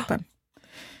på kroppen.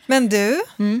 Men du,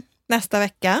 nästa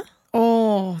vecka...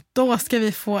 då ska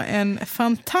vi få en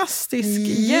fantastisk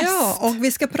gäst. Ja, och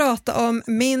vi ska prata om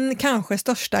min kanske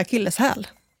största akilleshäl.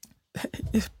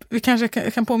 Vi kanske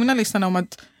kan påminna lyssnarna om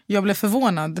att jag blev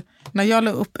förvånad när jag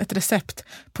la upp ett recept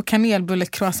på kanelbulle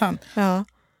croissant. Ja.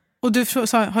 Och du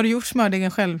sa, har du gjort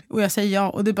smördegen själv? Och jag säger ja.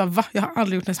 Och du bara, va? Jag har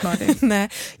aldrig gjort en smördeg. Nej,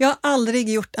 jag har aldrig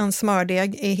gjort en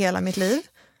smördeg i hela mitt liv.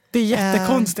 Det är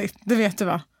jättekonstigt, det vet du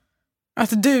va?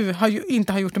 Att du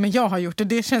inte har gjort det, men jag har gjort det.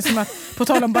 Det känns som att, på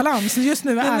tal om balans, just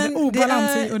nu är det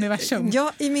obalans i universum.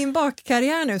 Ja, i min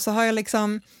bakkarriär nu så har jag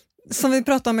liksom... som vi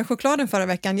pratade om med chokladen förra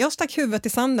veckan, jag stack huvudet i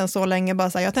sanden så länge,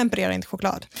 bara så här, jag tempererar inte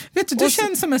choklad. Vet du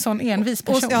känns som en sån envis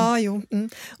person.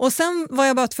 Och sen var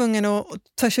jag bara tvungen att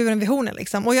ta tjuren vid hornen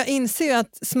liksom. Och jag inser ju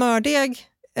att smördeg,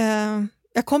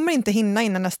 jag kommer inte hinna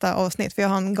innan nästa avsnitt för jag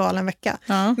har en galen vecka.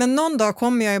 Ja. Men någon dag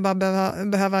kommer jag ju bara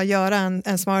behöva göra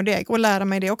en smördeg och lära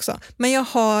mig det också. Men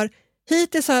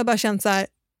hittills har jag bara känt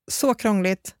så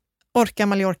krångligt, orka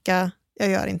Mallorca, jag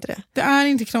gör inte det. Det är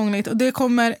inte krångligt och det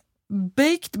kommer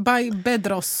Baked by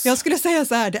Bedros. Jag skulle säga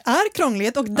så här, det är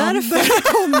krångligt och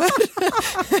därför kommer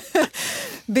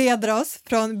Bedros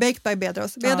från Baked by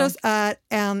Bedros. Bedros är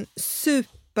en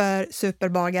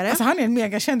superbagare. Alltså han är en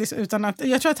megakändis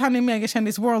jag tror att han är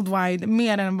megakändis worldwide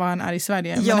mer än vad han är i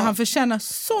Sverige. Men han förtjänar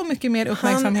så mycket mer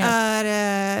uppmärksamhet. Han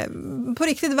är på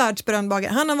riktigt världsberömd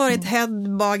bagare. Han har varit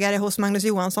headbagare hos Magnus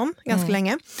Johansson ganska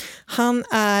länge. Han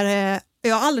är...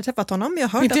 Jag har aldrig träffat honom, jag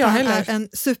har hört att han är en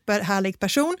superhärlig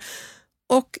person.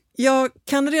 Och jag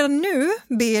kan redan nu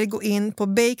be er gå in på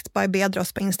Baked by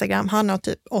Bedros på Instagram. Han har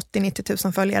typ 80-90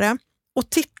 000 följare. Och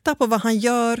titta på vad han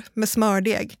gör med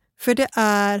smördeg. För det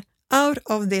är out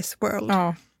of this world.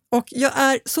 Ja. Och jag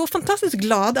är så fantastiskt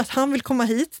glad att han vill komma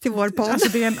hit till vår podd. Alltså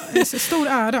det är en stor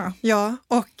ära. Ja,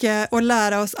 och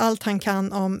lära oss allt han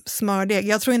kan om smördeg.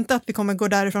 Jag tror inte att vi kommer gå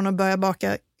därifrån och börja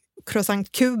baka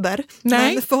croissantkuber.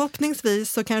 Nej. Men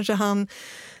förhoppningsvis så kanske han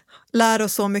lär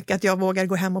oss så mycket att jag vågar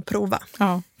gå hem och prova.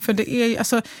 Ja, för det är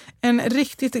alltså en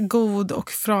riktigt god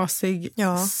och frasig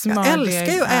smördeg. Jag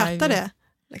älskar ju att äta det.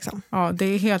 Liksom. Ja, det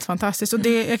är helt fantastiskt. Och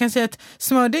jag kan säga att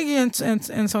smördeg är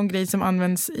en sån grej som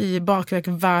används i bakverk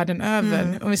världen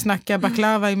över. Om vi snackar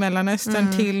baklava i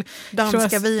Mellanöstern till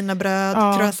danska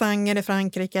wienerbröd, croissanter i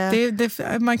Frankrike.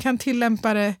 Man kan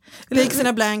tillämpa det. Pigs in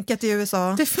a blanket i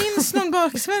USA. Det finns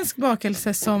någon svensk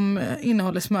bakelse som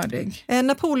innehåller smördeg.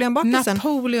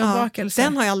 Napoleonbakelse.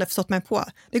 Den har jag aldrig förstått mig på.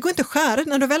 Det går inte att skära.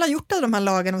 När du väl har gjort alla de här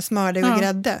lagen av smördeg och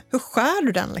grädde, hur skär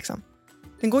du den liksom?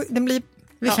 Den blir...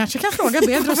 Vi kanske kan fråga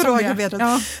Bedros om det.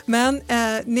 Ja. Men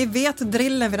ni vet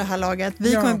drillen vid det här laget.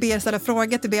 Vi kommer be er ställa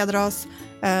frågor till Bedros.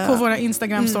 På våra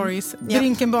Instagram stories.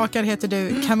 Drinkenbakar heter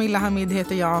du, Camilla Hamid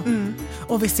heter jag.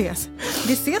 Och vi ses.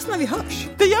 Vi ses när vi hörs.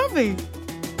 Det gör vi!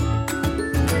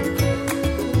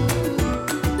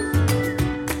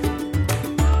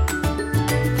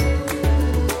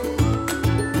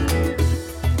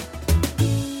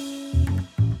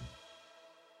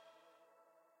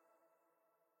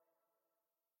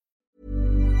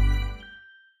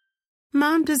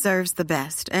 Mom deserves the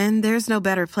best, and there's no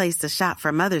better place to shop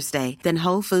for Mother's Day than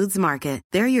Whole Foods Market.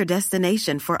 They're your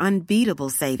destination for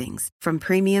unbeatable savings, from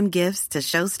premium gifts to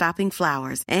show-stopping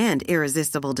flowers and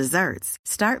irresistible desserts.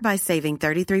 Start by saving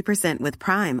 33% with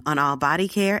Prime on all body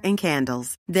care and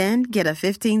candles. Then get a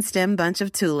 15-stem bunch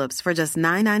of tulips for just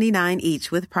 $9.99 each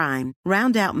with Prime.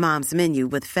 Round out Mom's menu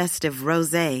with festive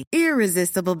rosé,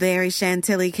 irresistible berry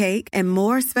chantilly cake, and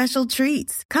more special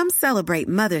treats. Come celebrate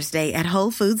Mother's Day at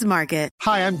Whole Foods Market.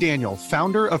 Hi, I'm Daniel,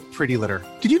 founder of Pretty Litter.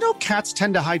 Did you know cats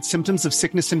tend to hide symptoms of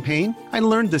sickness and pain? I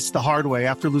learned this the hard way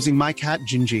after losing my cat,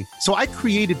 Gingy. So I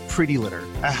created Pretty Litter,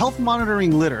 a health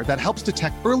monitoring litter that helps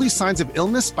detect early signs of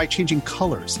illness by changing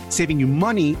colors, saving you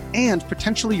money and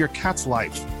potentially your cat's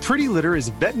life. Pretty Litter is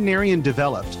veterinarian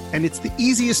developed, and it's the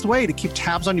easiest way to keep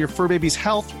tabs on your fur baby's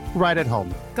health right at home.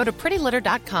 Go to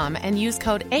prettylitter.com and use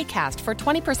code ACAST for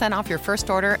 20% off your first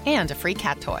order and a free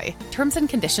cat toy. Terms and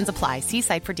conditions apply. See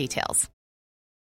site for details.